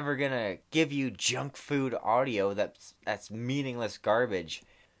I'm ever gonna give you junk food audio that's meaningless garbage.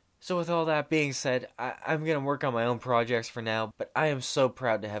 So with all that being said, I'm gonna work on my own projects for now, but I am so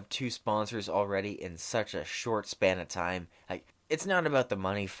proud to have 2 sponsors already in such a short span of time. It's not about the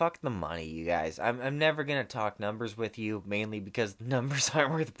money. Fuck the money, you guys. I'm never going to talk numbers with you, mainly because numbers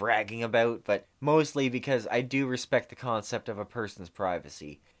aren't worth bragging about, but mostly because I do respect the concept of a person's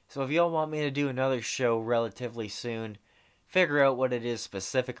privacy. So if y'all want me to do another show relatively soon, Figure out what it is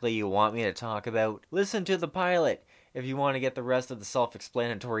specifically you want me to talk about. Listen to the pilot if you want to get the rest of the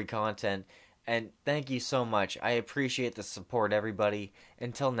self-explanatory content. And thank you so much. I appreciate the support, everybody.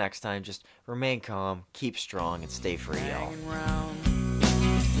 Until next time, just remain calm, keep strong, and stay free, y'all.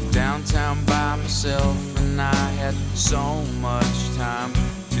 Downtown by myself, and I had so much time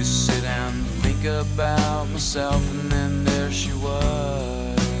to sit and think about myself, and then there she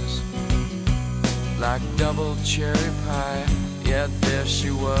was, like double cherry pie. Yeah, there she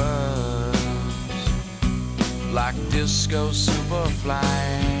was, like disco superfly.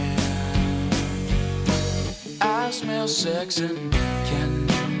 I smell sex and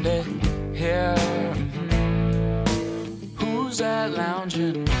candy hair. Who's that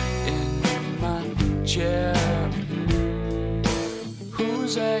lounging in my chair?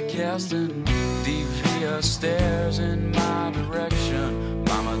 Who's that casting devious stares in my direction?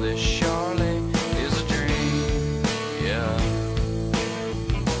 Mama, this surely is a dream. Yeah,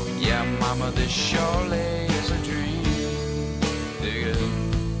 yeah, mama, this surely